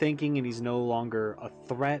line of thinking and he's no longer a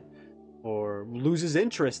threat, or loses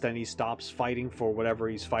interest and he stops fighting for whatever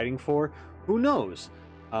he's fighting for. Who knows?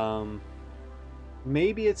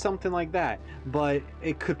 Maybe it's something like that, but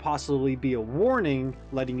it could possibly be a warning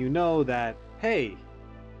letting you know that, hey,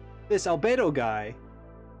 this Albedo guy,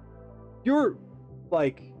 you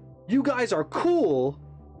guys are cool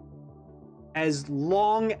as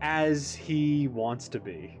long as he wants to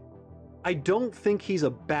be. I don't think he's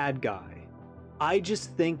a bad guy. I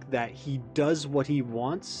just think that he does what he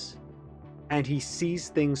wants, and he sees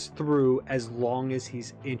things through as long as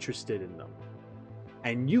he's interested in them.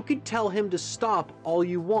 And you can tell him to stop all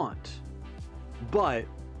you want, but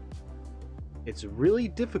it's really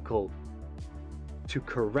difficult to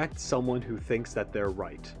correct someone who thinks that they're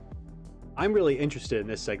right. I'm really interested in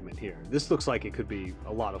this segment here. This looks like it could be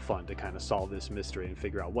a lot of fun to kind of solve this mystery and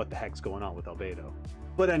figure out what the heck's going on with Albedo.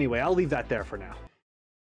 But anyway, I'll leave that there for now.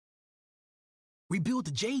 Rebuild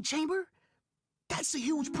the Jade Chamber? That's a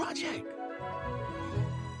huge project.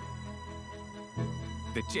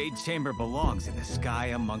 The Jade Chamber belongs in the sky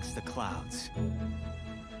amongst the clouds.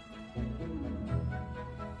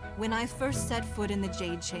 When I first set foot in the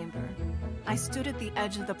Jade Chamber, I stood at the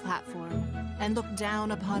edge of the platform and looked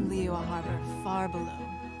down upon Liyue Harbor far below.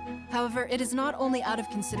 However, it is not only out of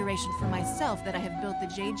consideration for myself that I have built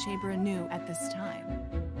the Jade Chamber anew at this time.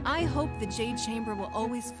 I hope the Jade Chamber will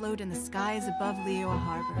always float in the skies above Liyue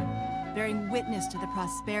Harbor, bearing witness to the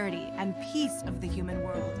prosperity and peace of the human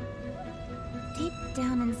world. Deep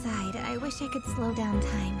down inside, I wish I could slow down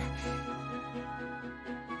time.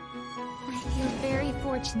 I feel very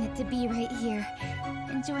fortunate to be right here,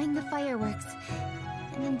 enjoying the fireworks,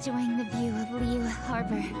 and enjoying the view of Liyue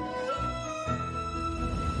Harbor.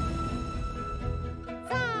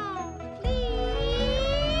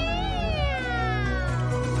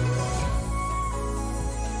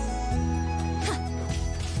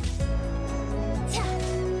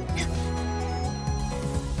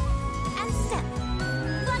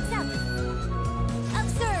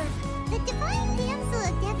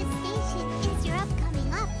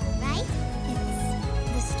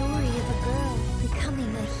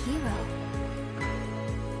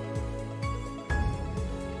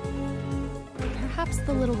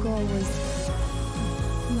 The little girl was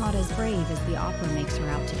not as brave as the opera makes her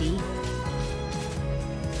out to be.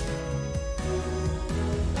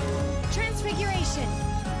 Transfiguration!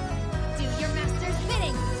 Do your master's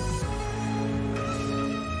bidding!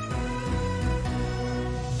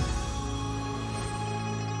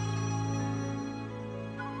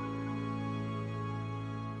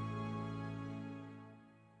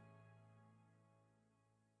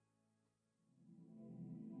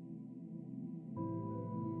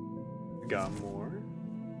 Got more?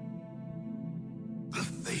 The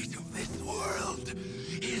fate of this world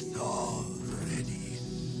is already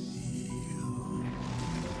sealed.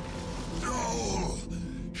 Soul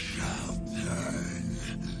shall turn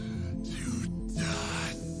to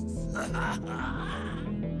dust.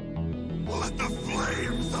 Let the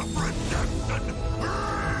flames of redemption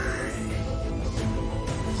rage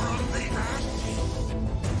from the ashes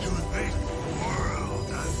to this world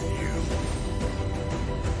anew.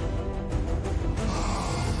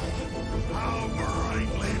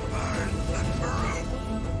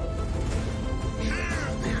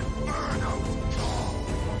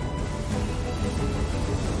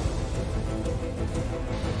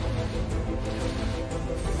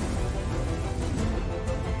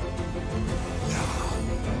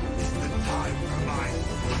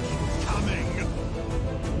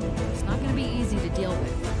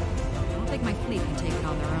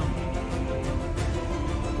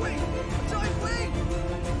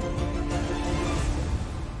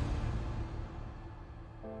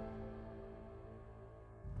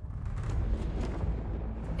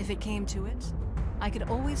 If it came to it, I could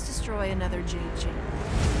always destroy another Jade Chamber.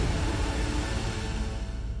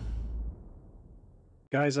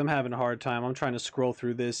 Guys, I'm having a hard time. I'm trying to scroll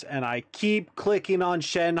through this, and I keep clicking on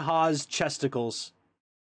Shenhe's chesticles.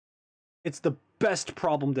 It's the best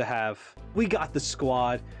problem to have. We got the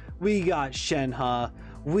squad. We got Shenhe.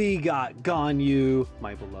 We got Ganyu,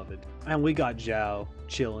 my beloved. And we got Zhao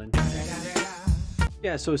chilling.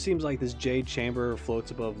 Yeah, so it seems like this Jade Chamber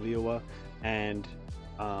floats above Liyue, and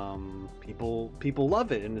people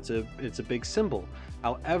love it, and it's a big symbol.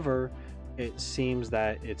 However, it seems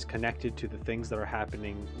that it's connected to the things that are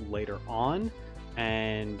happening later on,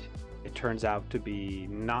 and it turns out to be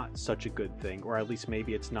not such a good thing, or at least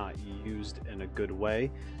maybe it's not used in a good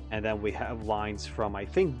way. And then we have lines from, I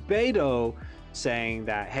think, Beidou saying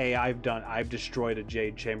that, hey, I've destroyed a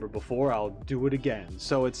Jade Chamber before, I'll do it again.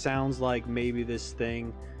 So it sounds like maybe this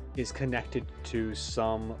thing is connected to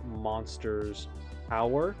some monster's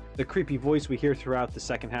power. The creepy voice we hear throughout the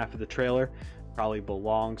second half of the trailer probably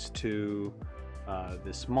belongs to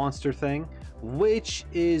this monster thing, which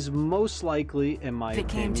is most likely, in my opinion,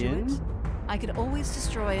 if it came to it, I could always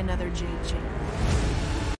destroy another Jade Chamber.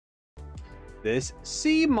 This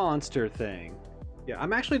sea monster thing. Yeah,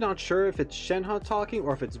 I'm actually not sure if it's Shenhe talking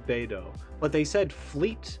or if it's Beidou, but they said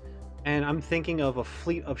fleet, and I'm thinking of a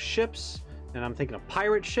fleet of ships, and I'm thinking of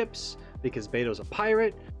pirate ships because Beidou's a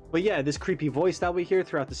pirate. But yeah, this creepy voice that we hear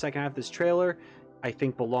throughout the second half of this trailer, I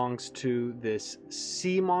think belongs to this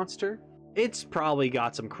sea monster. It's probably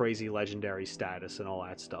got some crazy legendary status and all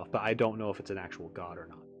that stuff, but I don't know if it's an actual god or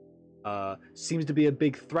not. Seems to be a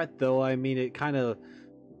big threat though. I mean, it kind of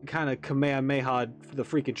Kamehameha the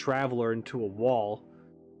freaking traveler into a wall,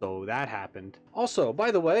 so that happened. Also,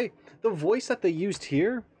 by the way, the voice that they used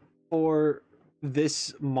here for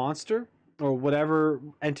this monster or whatever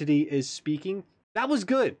entity is speaking, that was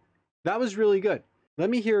good. That was really good. Let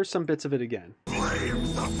me hear some bits of it again.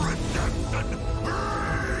 Flames of redemption,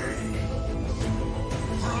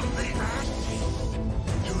 from the ashes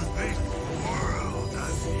to this world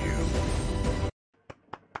anew.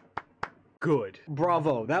 Good.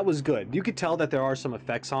 Bravo. That was good. You could tell that there are some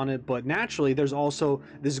effects on it, but naturally there's also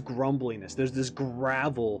this grumbliness. There's this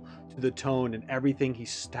gravel to the tone and everything,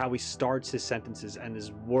 how he starts his sentences and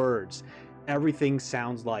his words. Everything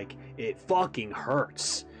sounds like it fucking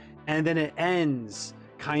hurts. And then it ends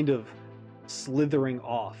kind of slithering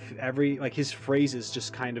off. His phrases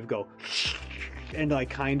just kind of go and like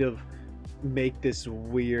kind of make this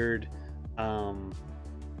weird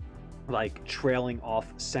like trailing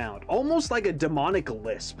off sound, almost like a demonic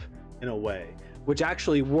lisp in a way, which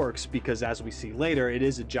actually works because as we see later, it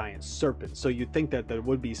is a giant serpent. So you'd think that there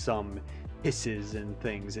would be some hisses and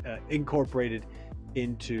things incorporated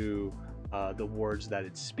into the words that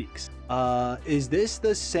it speaks. Is this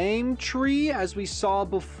the same tree as we saw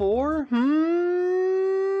before?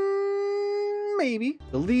 Maybe.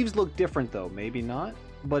 The leaves look different though, maybe not,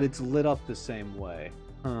 but it's lit up the same way.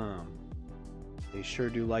 They sure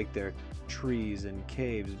do like their trees and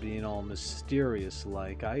caves being all mysterious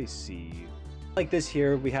like, I see. Like this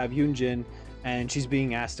here, we have Yunjin, and she's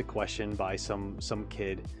being asked a question by some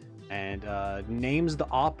kid, and names the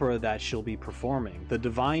opera that she'll be performing, The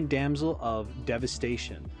Divine Damsel of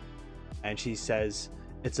Devastation. And she says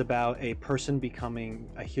it's about a person becoming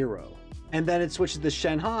a hero. And then it switches to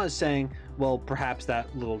Shenhe saying, well, perhaps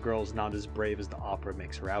that little girl's not as brave as the opera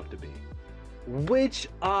makes her out to be. Which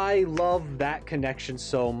I love that connection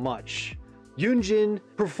so much. Yunjin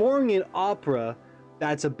performing an opera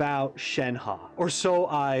that's about Shenhe, or so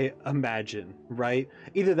I imagine, right?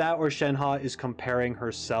 Either that or Shenhe is comparing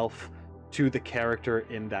herself to the character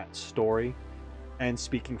in that story and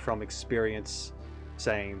speaking from experience,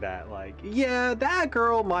 saying that like, yeah, that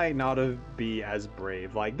girl might not be as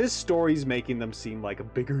brave. Like this story's making them seem like a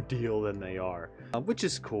bigger deal than they are, which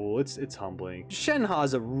is cool. It's humbling.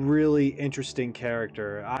 Shenhe's a really interesting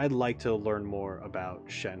character. I'd like to learn more about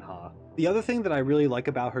Shenhe. The other thing that I really like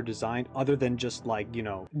about her design, other than just like, you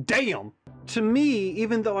know, damn, to me,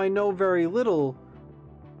 even though I know very little,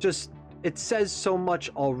 just it says so much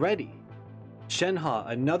already. Shenhe,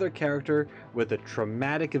 another character with a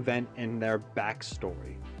traumatic event in their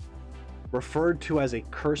backstory, referred to as a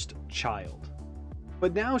cursed child.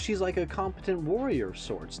 But now she's like a competent warrior of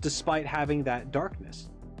sorts, despite having that darkness.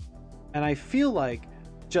 And I feel like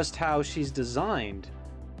just how she's designed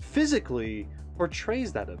physically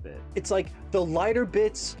portrays that a bit. It's like the lighter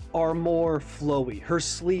bits are more flowy. Her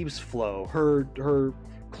sleeves flow, her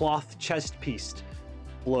cloth chest piece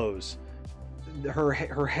flows, her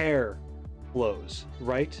hair flows,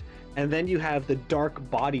 right? And then you have the dark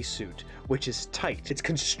bodysuit, which is tight. It's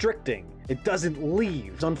constricting. It doesn't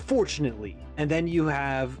leave, unfortunately. And then you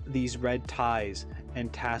have these red ties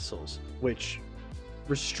and tassels, which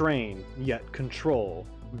restrain yet control.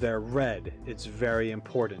 They're red. It's very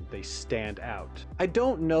important. They stand out. I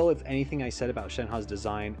don't know if anything I said about Shenhe's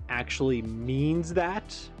design actually means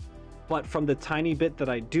that, but from the tiny bit that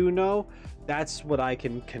I do know, that's what I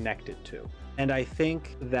can connect it to. And I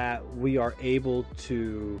think that we are able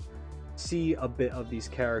to see a bit of these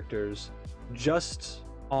characters just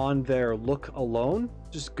on their look alone.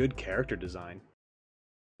 Just good character design.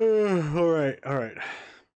 All right.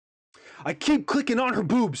 I keep clicking on her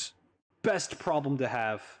boobs. Best problem to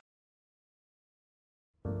have.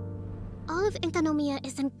 All of Enkanomiya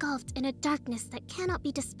is engulfed in a darkness that cannot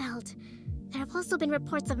be dispelled. There have also been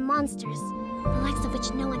reports of monsters, the likes of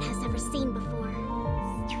which no one has ever seen before.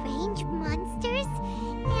 Strange monsters?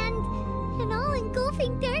 And an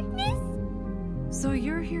all-engulfing darkness? So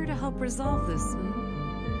you're here to help resolve this,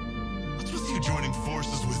 What's with you joining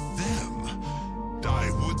forces with them?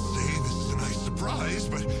 I would say this is a nice surprise,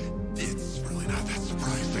 but it's really not that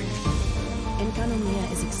surprising.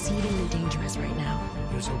 Enkanomiya is exceedingly dangerous right now.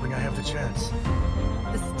 Here's hoping I have the chance.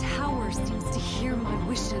 This tower seems to hear my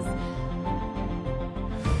wishes.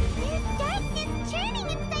 There's darkness churning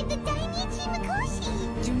inside the Dainichi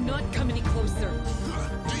Mikoshi! Do not come any closer.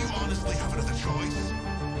 Do you honestly have another choice?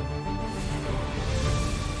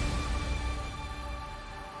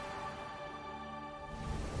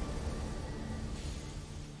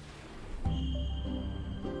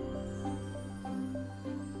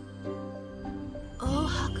 Oh,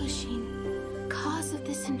 Hakushin, cause of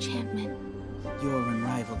this enchantment. Your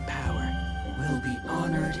unrivaled power will be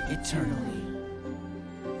honored eternally.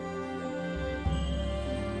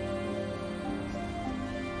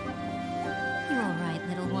 You're all right,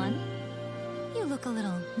 little one. You look a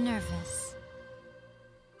little nervous.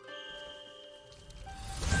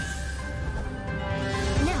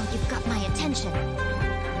 Now you've got my attention.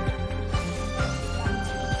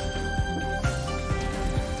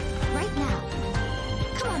 Right now.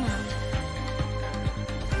 Come on out.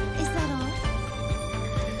 Is that all?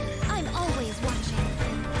 I'm always watching.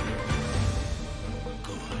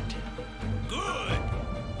 Good!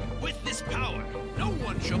 With this power, no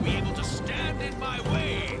one shall be able to stand in my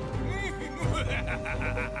way!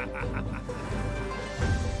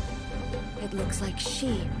 It looks like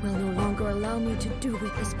she will no longer allow me to do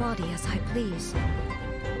with this body as I please.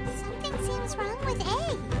 Something seems wrong with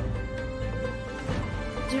A.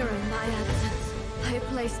 During my absence, I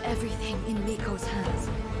place everything in Miko's hands.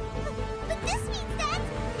 But this means that...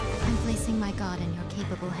 I'm placing my god in your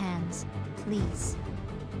capable hands. Please,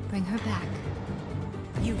 bring her back.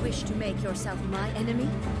 You wish to make yourself my enemy?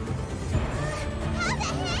 How the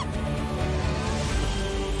heck?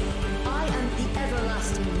 I am the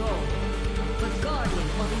everlasting Lord, the guardian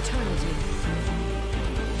of eternity.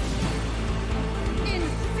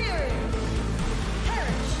 Inferior!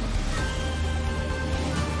 Perish!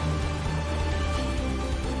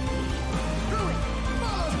 Ruin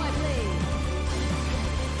follows my blade.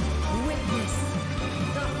 Witness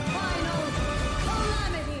the final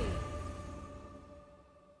calamity!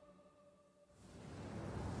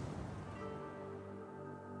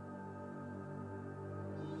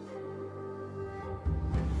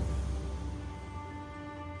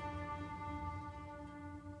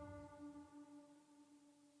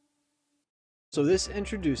 So this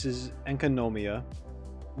introduces Enkanomiya,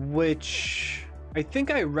 which I think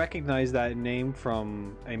I recognize that name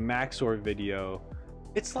from a Maxor video.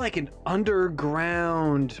 It's like an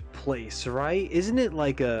underground place, right? Isn't it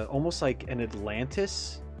like almost like an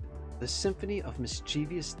Atlantis? The Symphony of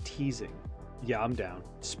Mischievous Teasing. Yeah, I'm down.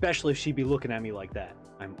 Especially if she be looking at me like that.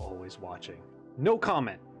 I'm always watching. No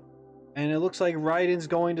comment. And it looks like Raiden's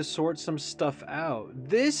going to sort some stuff out.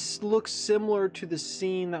 This looks similar to the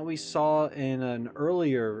scene that we saw in an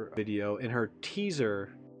earlier video in her teaser.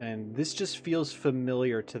 And this just feels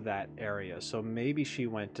familiar to that area. So maybe she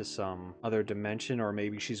went to some other dimension, or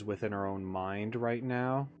maybe she's within her own mind right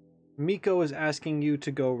now. Miko is asking you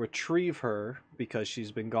to go retrieve her because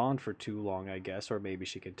she's been gone for too long, I guess, or maybe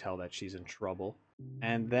she can tell that she's in trouble.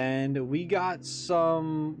 And then we got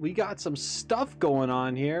some stuff going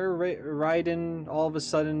on here. Raiden all of a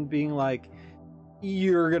sudden being like,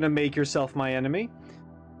 "You're gonna make yourself my enemy."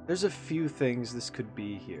 There's a few things this could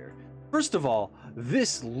be here. First of all,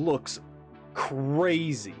 this looks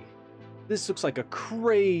crazy. This looks like a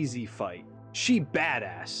crazy fight. She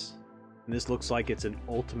badass. And this looks like it's an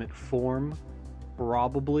ultimate form,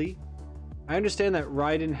 probably. I understand that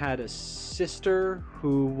Raiden had a sister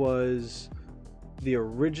who was the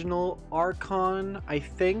original Archon, I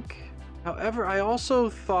think. However, I also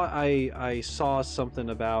thought I saw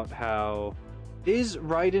something about how, is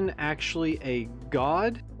Raiden actually a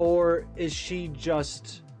god, or is she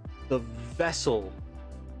just the vessel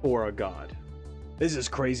for a god? This is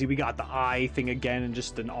crazy. We got the eye thing again and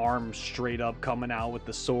just an arm straight up coming out with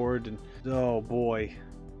the sword, and oh boy.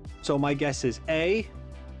 So my guess is A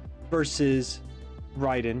versus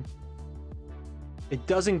Raiden. It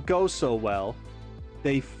doesn't go so well.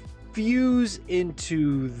 They fuse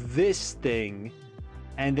into this thing,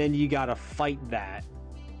 and then you gotta fight that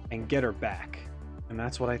and get her back. And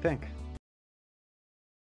that's what I think.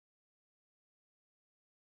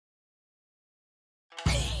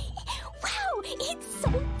 Wow, it's so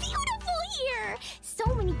beautiful here!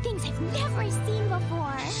 So many things I've never seen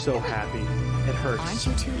before. So happy. It hurts. Aren't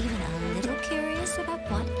you two even a little curious about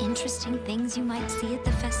what interesting things you might see at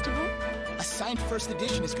the festival? A signed first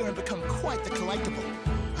edition is going to become quite the collectible.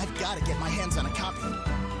 I've got to get my hands on a copy.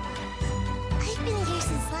 I've been here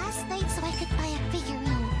since last night so I could buy a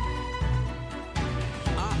figurine.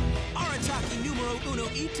 Arataki numero uno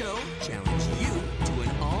Ito challenge you to an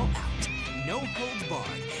all-out, no holds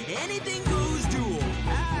barred, anything goes duel.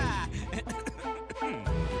 Ah!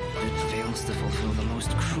 It fails to fulfill the most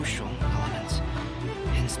crucial element.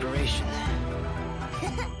 Inspiration.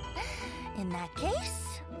 In that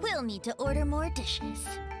case, we'll need to order more dishes.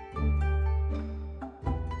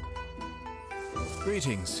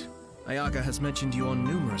 Greetings. Ayaka has mentioned you on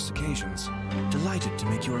numerous occasions. Delighted to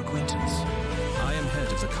make your acquaintance. I am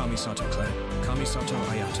head of the Kamisato clan, Kamisato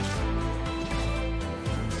Ayata.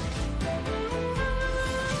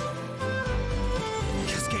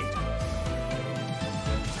 Cascade!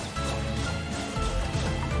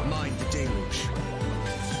 Mind the deluge.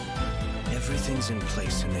 Everything's in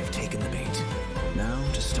place and they've taken the bait. Now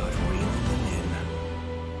to start reeling them in.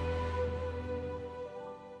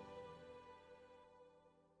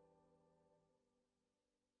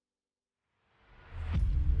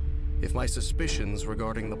 If my suspicions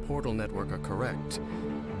regarding the portal network are correct,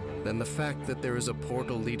 then the fact that there is a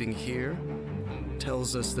portal leading here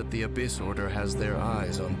tells us that the Abyss Order has their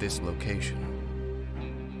eyes on this location.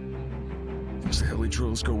 As the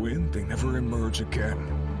Helitrolls go in, they never emerge again.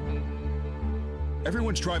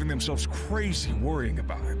 Everyone's driving themselves crazy worrying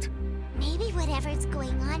about it. Maybe whatever's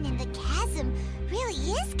going on in the chasm really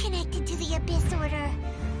is connected to the Abyss Order.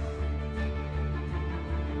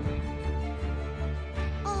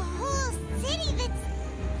 A whole city that's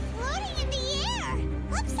floating in the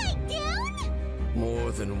air, upside down?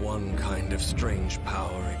 More than one kind of strange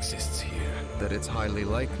power exists here. That it's highly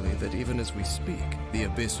likely that even as we speak, the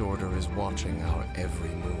Abyss Order is watching our every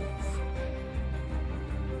move.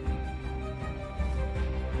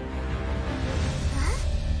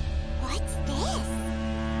 What's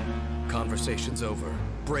this? Conversation's over.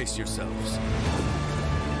 Brace yourselves.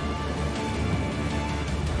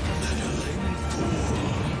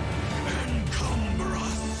 Encumber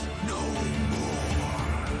us no more.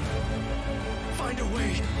 Find a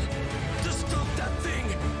way to stop that thing!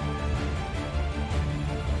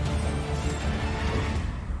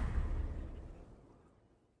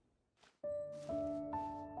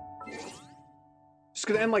 Just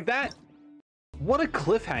gonna end like that? What a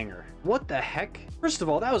cliffhanger. What the heck? First of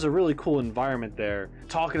all, that was a really cool environment there.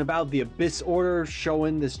 Talking about the Abyss Order,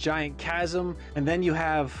 showing this giant chasm, and then you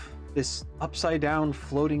have this upside down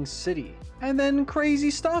floating city. And then crazy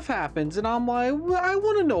stuff happens, and I'm like, well, I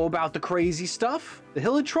want to know about the crazy stuff. The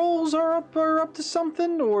Helitrolls are up to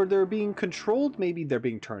something, or they're being controlled. Maybe they're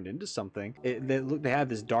being turned into something. They have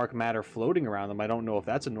this dark matter floating around them. I don't know if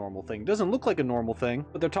that's a normal thing. Doesn't look like a normal thing,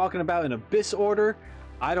 but they're talking about an Abyss Order.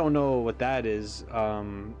 I don't know what that is.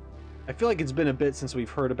 I feel like it's been a bit since we've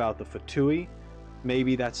heard about the Fatui.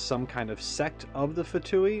 Maybe that's some kind of sect of the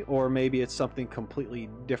Fatui, or maybe it's something completely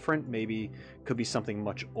different. Maybe could be something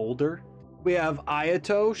much older. We have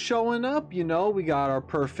Ayato showing up, you know, we got our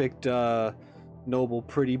perfect noble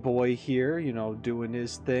pretty boy here, you know, doing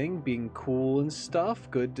his thing, being cool and stuff.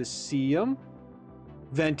 Good to see him.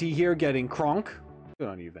 Venti here getting crunk. Good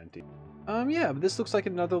on you, Venti. Yeah, but this looks like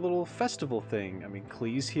another little festival thing. I mean,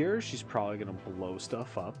 Klee's here. She's probably gonna blow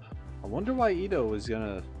stuff up. I wonder why Ito is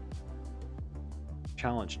gonna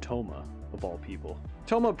challenge Toma, of all people.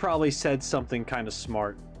 Toma probably said something kind of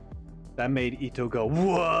smart that made Ito go,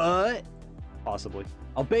 what? Possibly.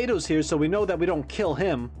 Albedo's here, so we know that we don't kill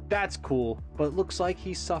him. That's cool, but it looks like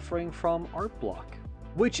he's suffering from art block,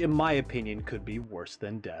 which in my opinion could be worse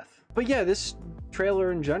than death. But yeah, this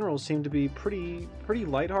trailer in general seemed to be pretty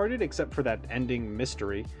lighthearted, except for that ending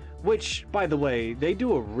mystery, which, by the way, they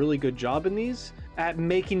do a really good job in these. at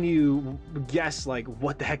making you guess, like,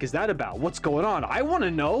 what the heck is that about? What's going on? I want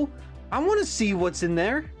to know. I want to see what's in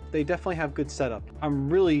there. They definitely have good setup. I'm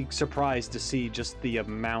really surprised to see just the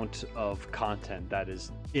amount of content that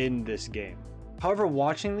is in this game. However,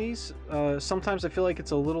 watching these, sometimes I feel like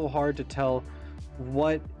it's a little hard to tell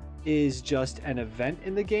what is just an event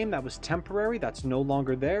in the game that was temporary, that's no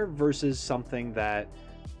longer there, versus something that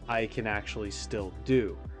I can actually still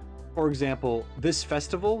do. For example, this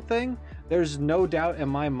festival thing, there's no doubt in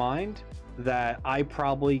my mind that I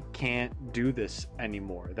probably can't do this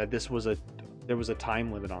anymore, that there was a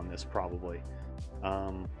time limit on this probably,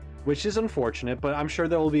 which is unfortunate, but I'm sure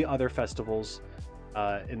there will be other festivals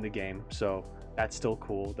in the game, so that's still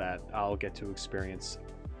cool that I'll get to experience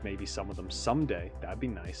maybe some of them someday. That'd be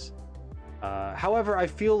nice. However, I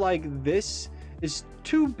feel like this is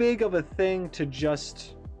too big of a thing to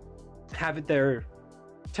just have it there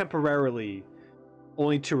temporarily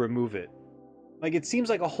only to remove it. Like, it seems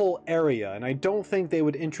like a whole area, and I don't think they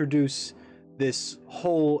would introduce this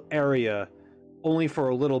whole area only for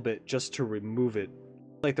a little bit just to remove it.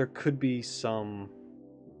 Like, there could be some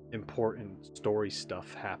important story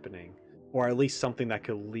stuff happening, or at least something that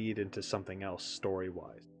could lead into something else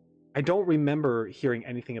story-wise. I don't remember hearing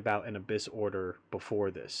anything about an Abyss Order before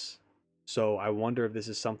this, so I wonder if this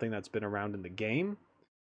is something that's been around in the game.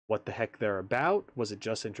 What the heck they're about? Was it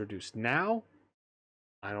just introduced now?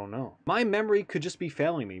 I don't know. My memory could just be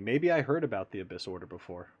failing me. Maybe I heard about the Abyss Order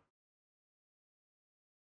before.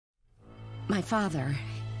 My father,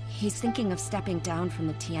 he's thinking of stepping down from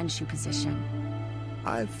the Tianshu position.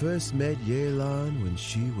 I first met Yelan when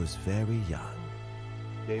she was very young.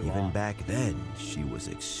 Even back then, she was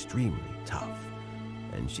extremely tough,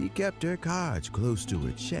 and she kept her cards close to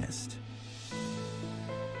her chest.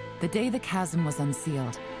 The day the chasm was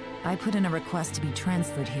unsealed, I put in a request to be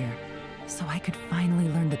transferred here, so I could finally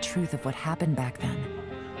learn the truth of what happened back then.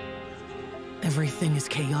 Everything is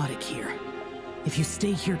chaotic here. If you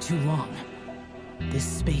stay here too long, this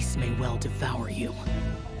space may well devour you.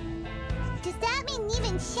 Does that mean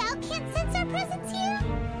even Shao can't sense our presence here?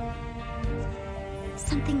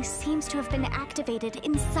 Something seems to have been activated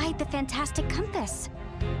inside the Fantastic Compass.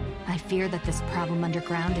 I fear that this problem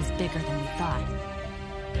underground is bigger than we thought.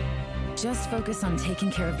 Just focus on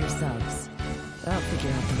taking care of yourselves. I'll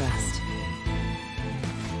figure out the rest.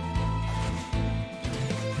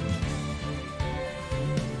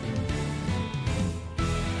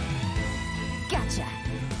 Gotcha!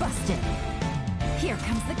 Busted! Here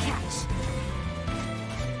comes the catch.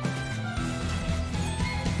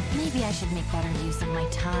 Maybe I should make better use of my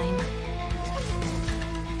time.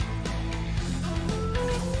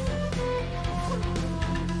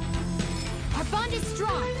 Our bond is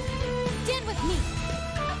strong. Stand with me.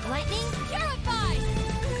 Lightning purifies!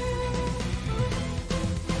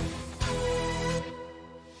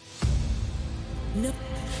 No,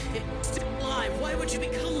 it's still alive. Why would you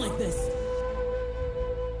become like this?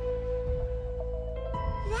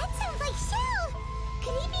 That sounds like Shao.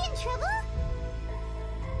 Could he be in trouble?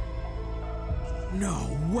 No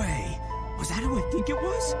way! Was that who I think it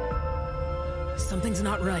was? Something's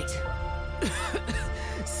not right.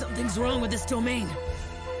 Something's wrong with this domain.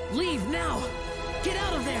 Leave now! Get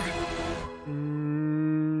out of there!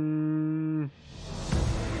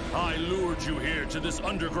 I lured you here to this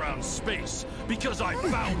underground space because I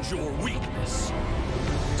found your weakness.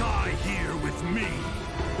 Die here with me.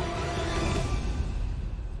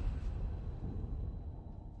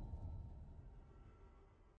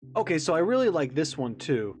 Okay, so I really like this one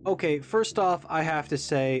too. Okay, first off, I have to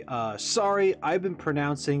say, sorry, I've been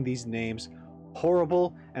pronouncing these names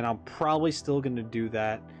horrible, and I'm probably still gonna do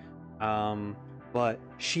that. But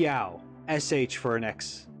Xiao, SH for an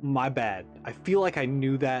X, my bad. I feel like I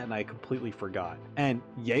knew that and I completely forgot. And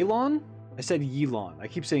Yelan? I said Yelan. I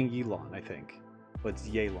keep saying Yelan, I think, but it's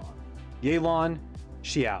Yelan. Yelan,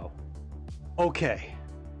 Xiao. Okay.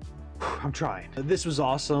 I'm trying. This was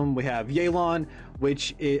awesome. We have Yelan,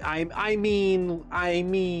 which is, I mean,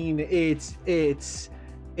 it's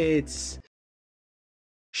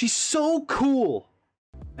she's so cool.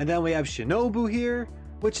 And then we have Shinobu here,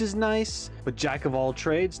 which is nice. But Jack of all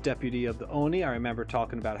trades, deputy of the Oni. I remember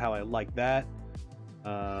talking about how I like that.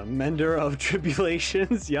 Mender of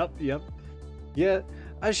tribulations. Yep. Yeah,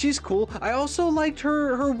 she's cool. I also liked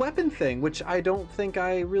her weapon thing, which I don't think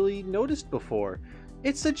I really noticed before.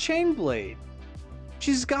 It's a chain blade.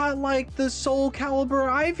 She's got like the Soul Calibur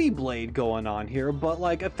Ivy blade going on here, but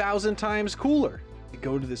like 1,000 times cooler. They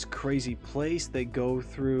go to this crazy place. They go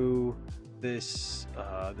through this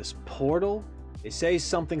this portal. They say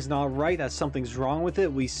something's not right, that something's wrong with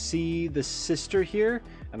it. We see the sister here,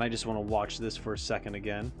 and I just want to watch this for a second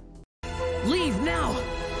again. Leave now!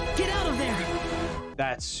 Get out of there!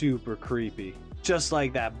 That's super creepy. Just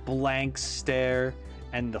like that blank stare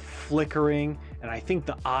and the flickering, and I think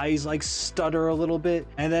the eyes like stutter a little bit,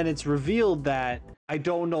 and then it's revealed that, I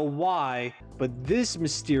don't know why, but this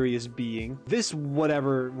mysterious being, this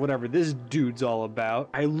whatever this dude's all about,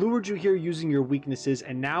 I lured you here using your weaknesses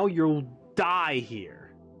and now you'll die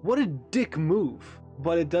here. What a dick move.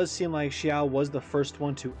 But it does seem like Xiao was the first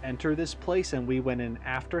one to enter this place and we went in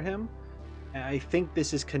after him. And I think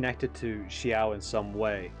this is connected to Xiao in some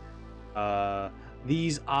way.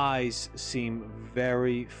 These eyes seem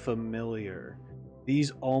very familiar.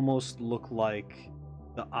 These almost look like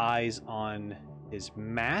the eyes on his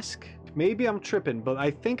mask. Maybe I'm tripping, but I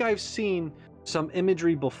think I've seen some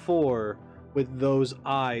imagery before with those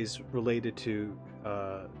eyes related to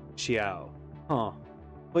Xiao. Huh.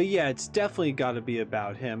 But yeah, it's definitely got to be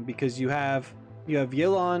about him because you have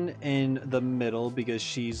Yelan in the middle because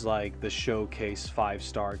she's like the showcase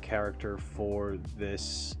 5-star character for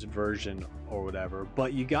this version or whatever.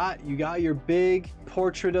 But you got your big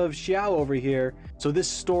portrait of Xiao over here. So this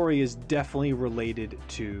story is definitely related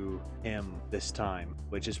to him this time,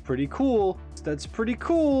 which is pretty cool. That's pretty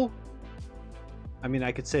cool. I mean,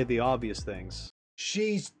 I could say the obvious things.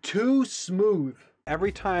 She's too smooth.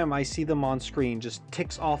 Every time I see them on screen, just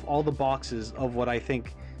ticks off all the boxes of what I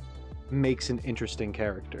think makes an interesting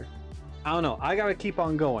character. I don't know, I gotta keep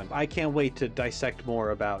on going. I can't wait to dissect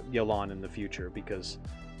more about Yelan in the future because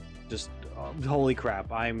just holy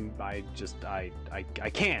crap, I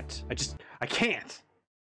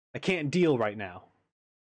can't deal right now.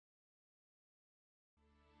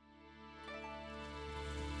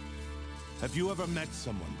 Have you ever met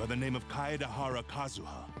someone by the name of Kaedahara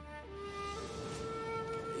Kazuha?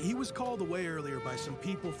 He was called away earlier by some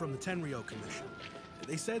people from the Tenryou Commission.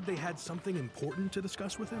 They said they had something important to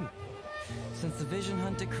discuss with him. Since the Vision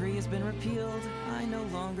Hunt decree has been repealed, I no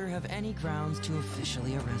longer have any grounds to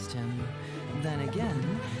officially arrest him. Then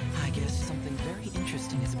again, I guess something very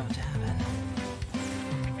interesting is about to happen.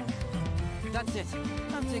 That's it.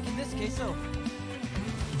 I'm taking this case over.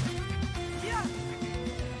 Yeah!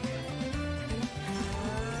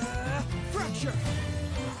 Fracture!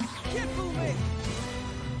 Can't fool me!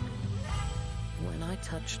 When I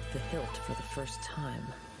touched the hilt for the first time,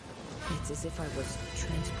 it's as if I was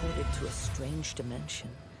transported to a strange dimension.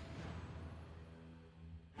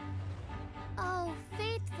 Oh,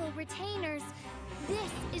 faithful retainers,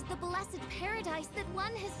 this is the blessed paradise that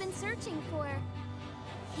one has been searching for.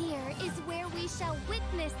 Here is where we shall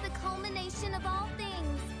witness the culmination of all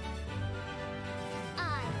things.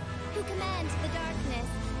 I, who command the darkness,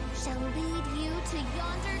 shall lead you to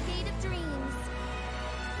yonder gate of dreams.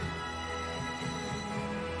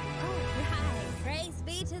 Praise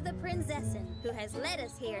be to the Prinzessin, who has led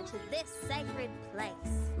us here to this sacred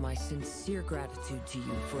place. My sincere gratitude to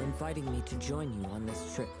you for inviting me to join you on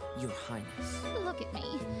this trip, Your Highness. Look at me,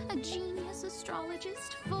 a genius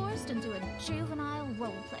astrologist forced into a juvenile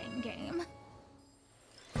role-playing game.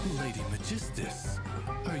 Lady Magistus,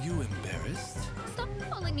 are you embarrassed? Stop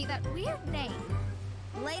calling me that weird name.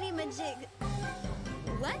 Lady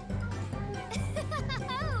What?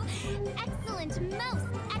 Oh, excellent, most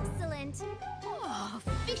excellent. Oh,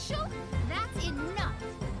 official? That's enough.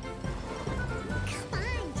 Come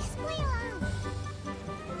on, just play along.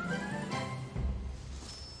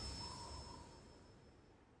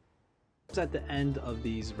 At the end of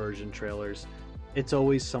these version trailers, it's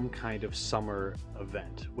always some kind of summer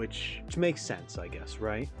event, which makes sense, I guess,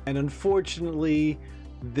 right? And unfortunately,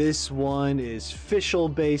 this one is official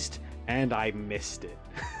based, and I missed it.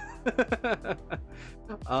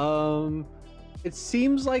 It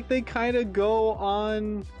seems like they kind of go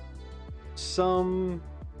on some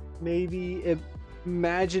maybe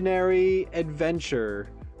imaginary adventure.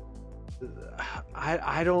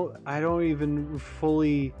 I don't even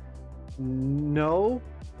fully know,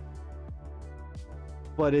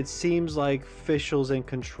 but it seems like Fischl's in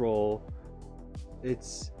control.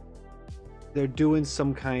 They're doing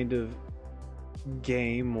some kind of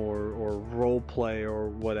game or role play or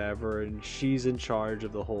whatever, and she's in charge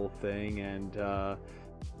of the whole thing, and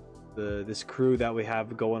this crew that we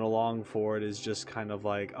have going along for it is just kind of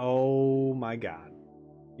like, oh my god,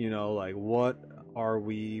 you know, like what are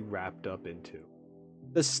we wrapped up into?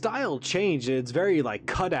 The style changed. It's very like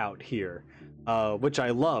cut out here, which I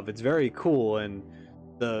love. It's very cool, and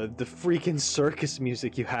the freaking circus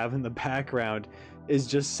music you have in the background is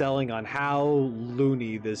just selling on how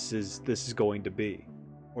loony this is going to be,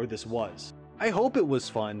 or this was. I hope it was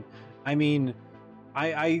fun. I mean,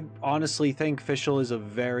 I honestly think Fischl is a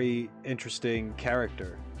very interesting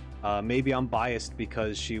character. Maybe I'm biased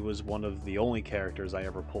because she was one of the only characters I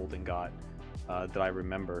ever pulled and got. that I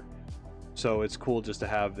remember. So it's cool just to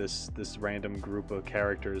have this random group of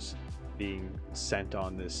characters being sent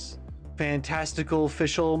on this fantastical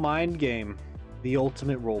official mind game, the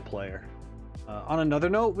ultimate role player. On another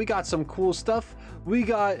note, we got some cool stuff. We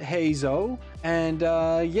got Heizo, and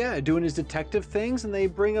yeah, doing his detective things, and they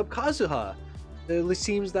bring up Kazuha. It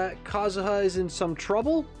seems that Kazuha is in some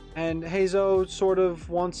trouble, and Heizo sort of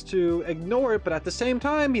wants to ignore it, but at the same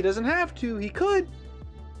time, he doesn't have to. He could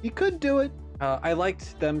do it. I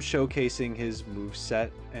liked them showcasing his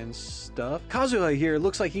moveset and stuff. Kazuha here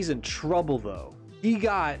looks like he's in trouble though. He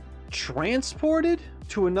got transported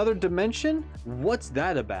to another dimension? What's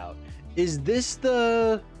that about? Is this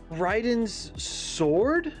the Raiden's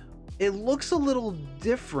sword? It looks a little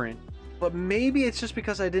different, but maybe it's just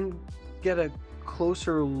because I didn't get a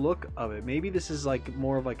closer look of it. Maybe this is like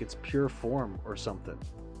more of like its pure form or something.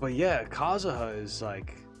 But yeah, Kazuha is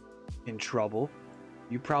like in trouble.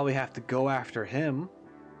 You probably have to go after him.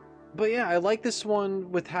 But yeah, I like this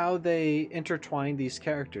one with how they intertwine these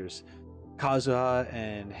characters. Kazuha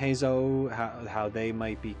and Heizo, how they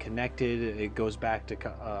might be connected. It goes back to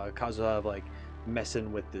Kazuha like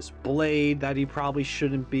messing with this blade that he probably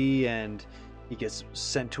shouldn't be, and he gets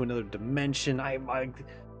sent to another dimension.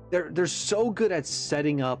 They're so good at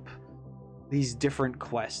setting up these different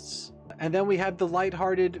quests. And then we have the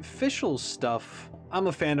lighthearted Fischl stuff. I'm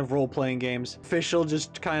a fan of role-playing games. Fischl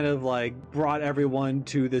just kind of like brought everyone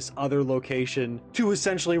to this other location to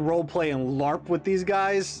essentially role-play and LARP with these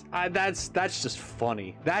guys. That's just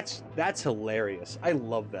funny. That's hilarious. I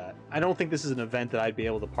love that. I don't think this is an event that I'd be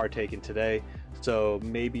able to partake in today. So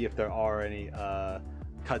maybe if there are any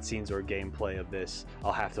cutscenes or gameplay of this,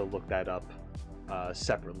 I'll have to look that up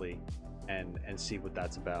separately and see what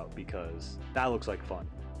that's about, because that looks like fun.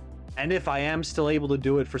 And if I am still able to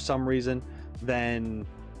do it for some reason, then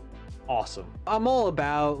awesome. I'm all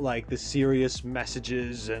about like the serious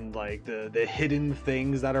messages and like the hidden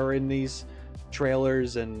things that are in these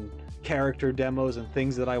trailers and character demos and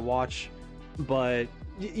things that I watch, but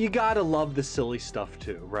you gotta love the silly stuff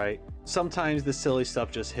too, right? Sometimes the silly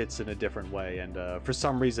stuff just hits in a different way, and for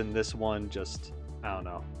some reason this one just, I don't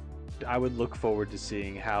know. I would look forward to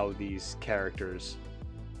seeing how these characters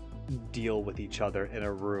deal with each other in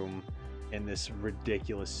a room in this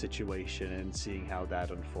ridiculous situation and seeing how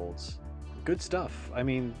that unfolds. Good stuff. I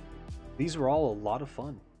mean, these were all a lot of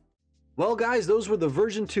fun. Well guys, those were the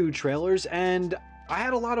version 2 trailers, and I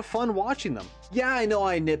had a lot of fun watching them. Yeah, I know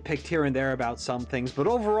I nitpicked here and there about some things, but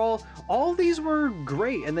overall, all these were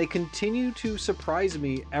great, and they continue to surprise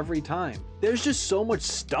me every time. There's just so much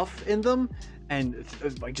stuff in them, and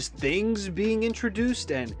like just things being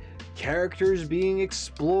introduced, and characters being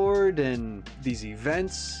explored, and these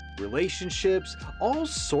events, relationships, all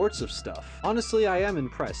sorts of stuff. Honestly, I am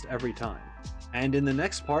impressed every time. And in the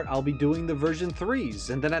next part, I'll be doing the version 3s,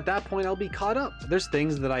 and then at that point, I'll be caught up. There's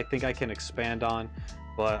things that I think I can expand on,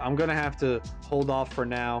 but I'm gonna have to hold off for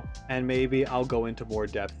now, and maybe I'll go into more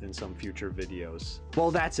depth in some future videos.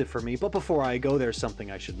 Well, that's it for me, but before I go, there's something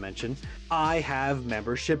I should mention. I have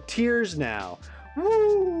membership tiers now.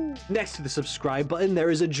 Woo! Next to the subscribe button, there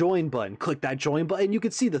is a join button. Click that join button, you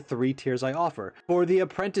can see the 3 tiers I offer. For the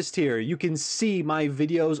apprentice tier, you can see my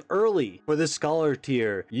videos early. For the scholar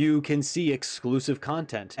tier, you can see exclusive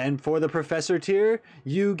content. And for the professor tier,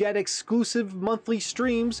 you get exclusive monthly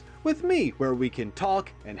streams with me, where we can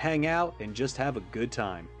talk and hang out and just have a good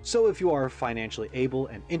time. So if you are financially able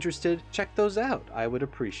and interested, check those out. I would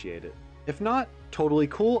appreciate it. If not, totally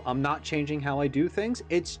cool. I'm not changing how I do things.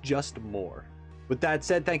 It's just more. With that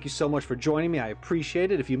said, thank you so much for joining me. I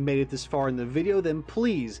appreciate it. If you made it this far in the video, then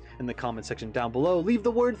please, in the comment section down below, leave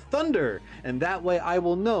the word thunder, and that way I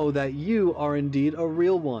will know that you are indeed a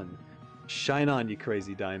real one. Shine on, you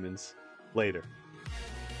crazy diamonds. Later.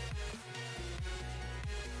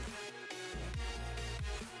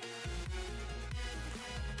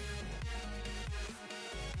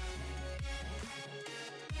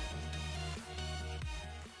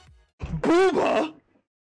 Booba!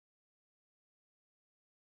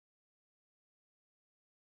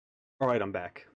 All right, I'm back.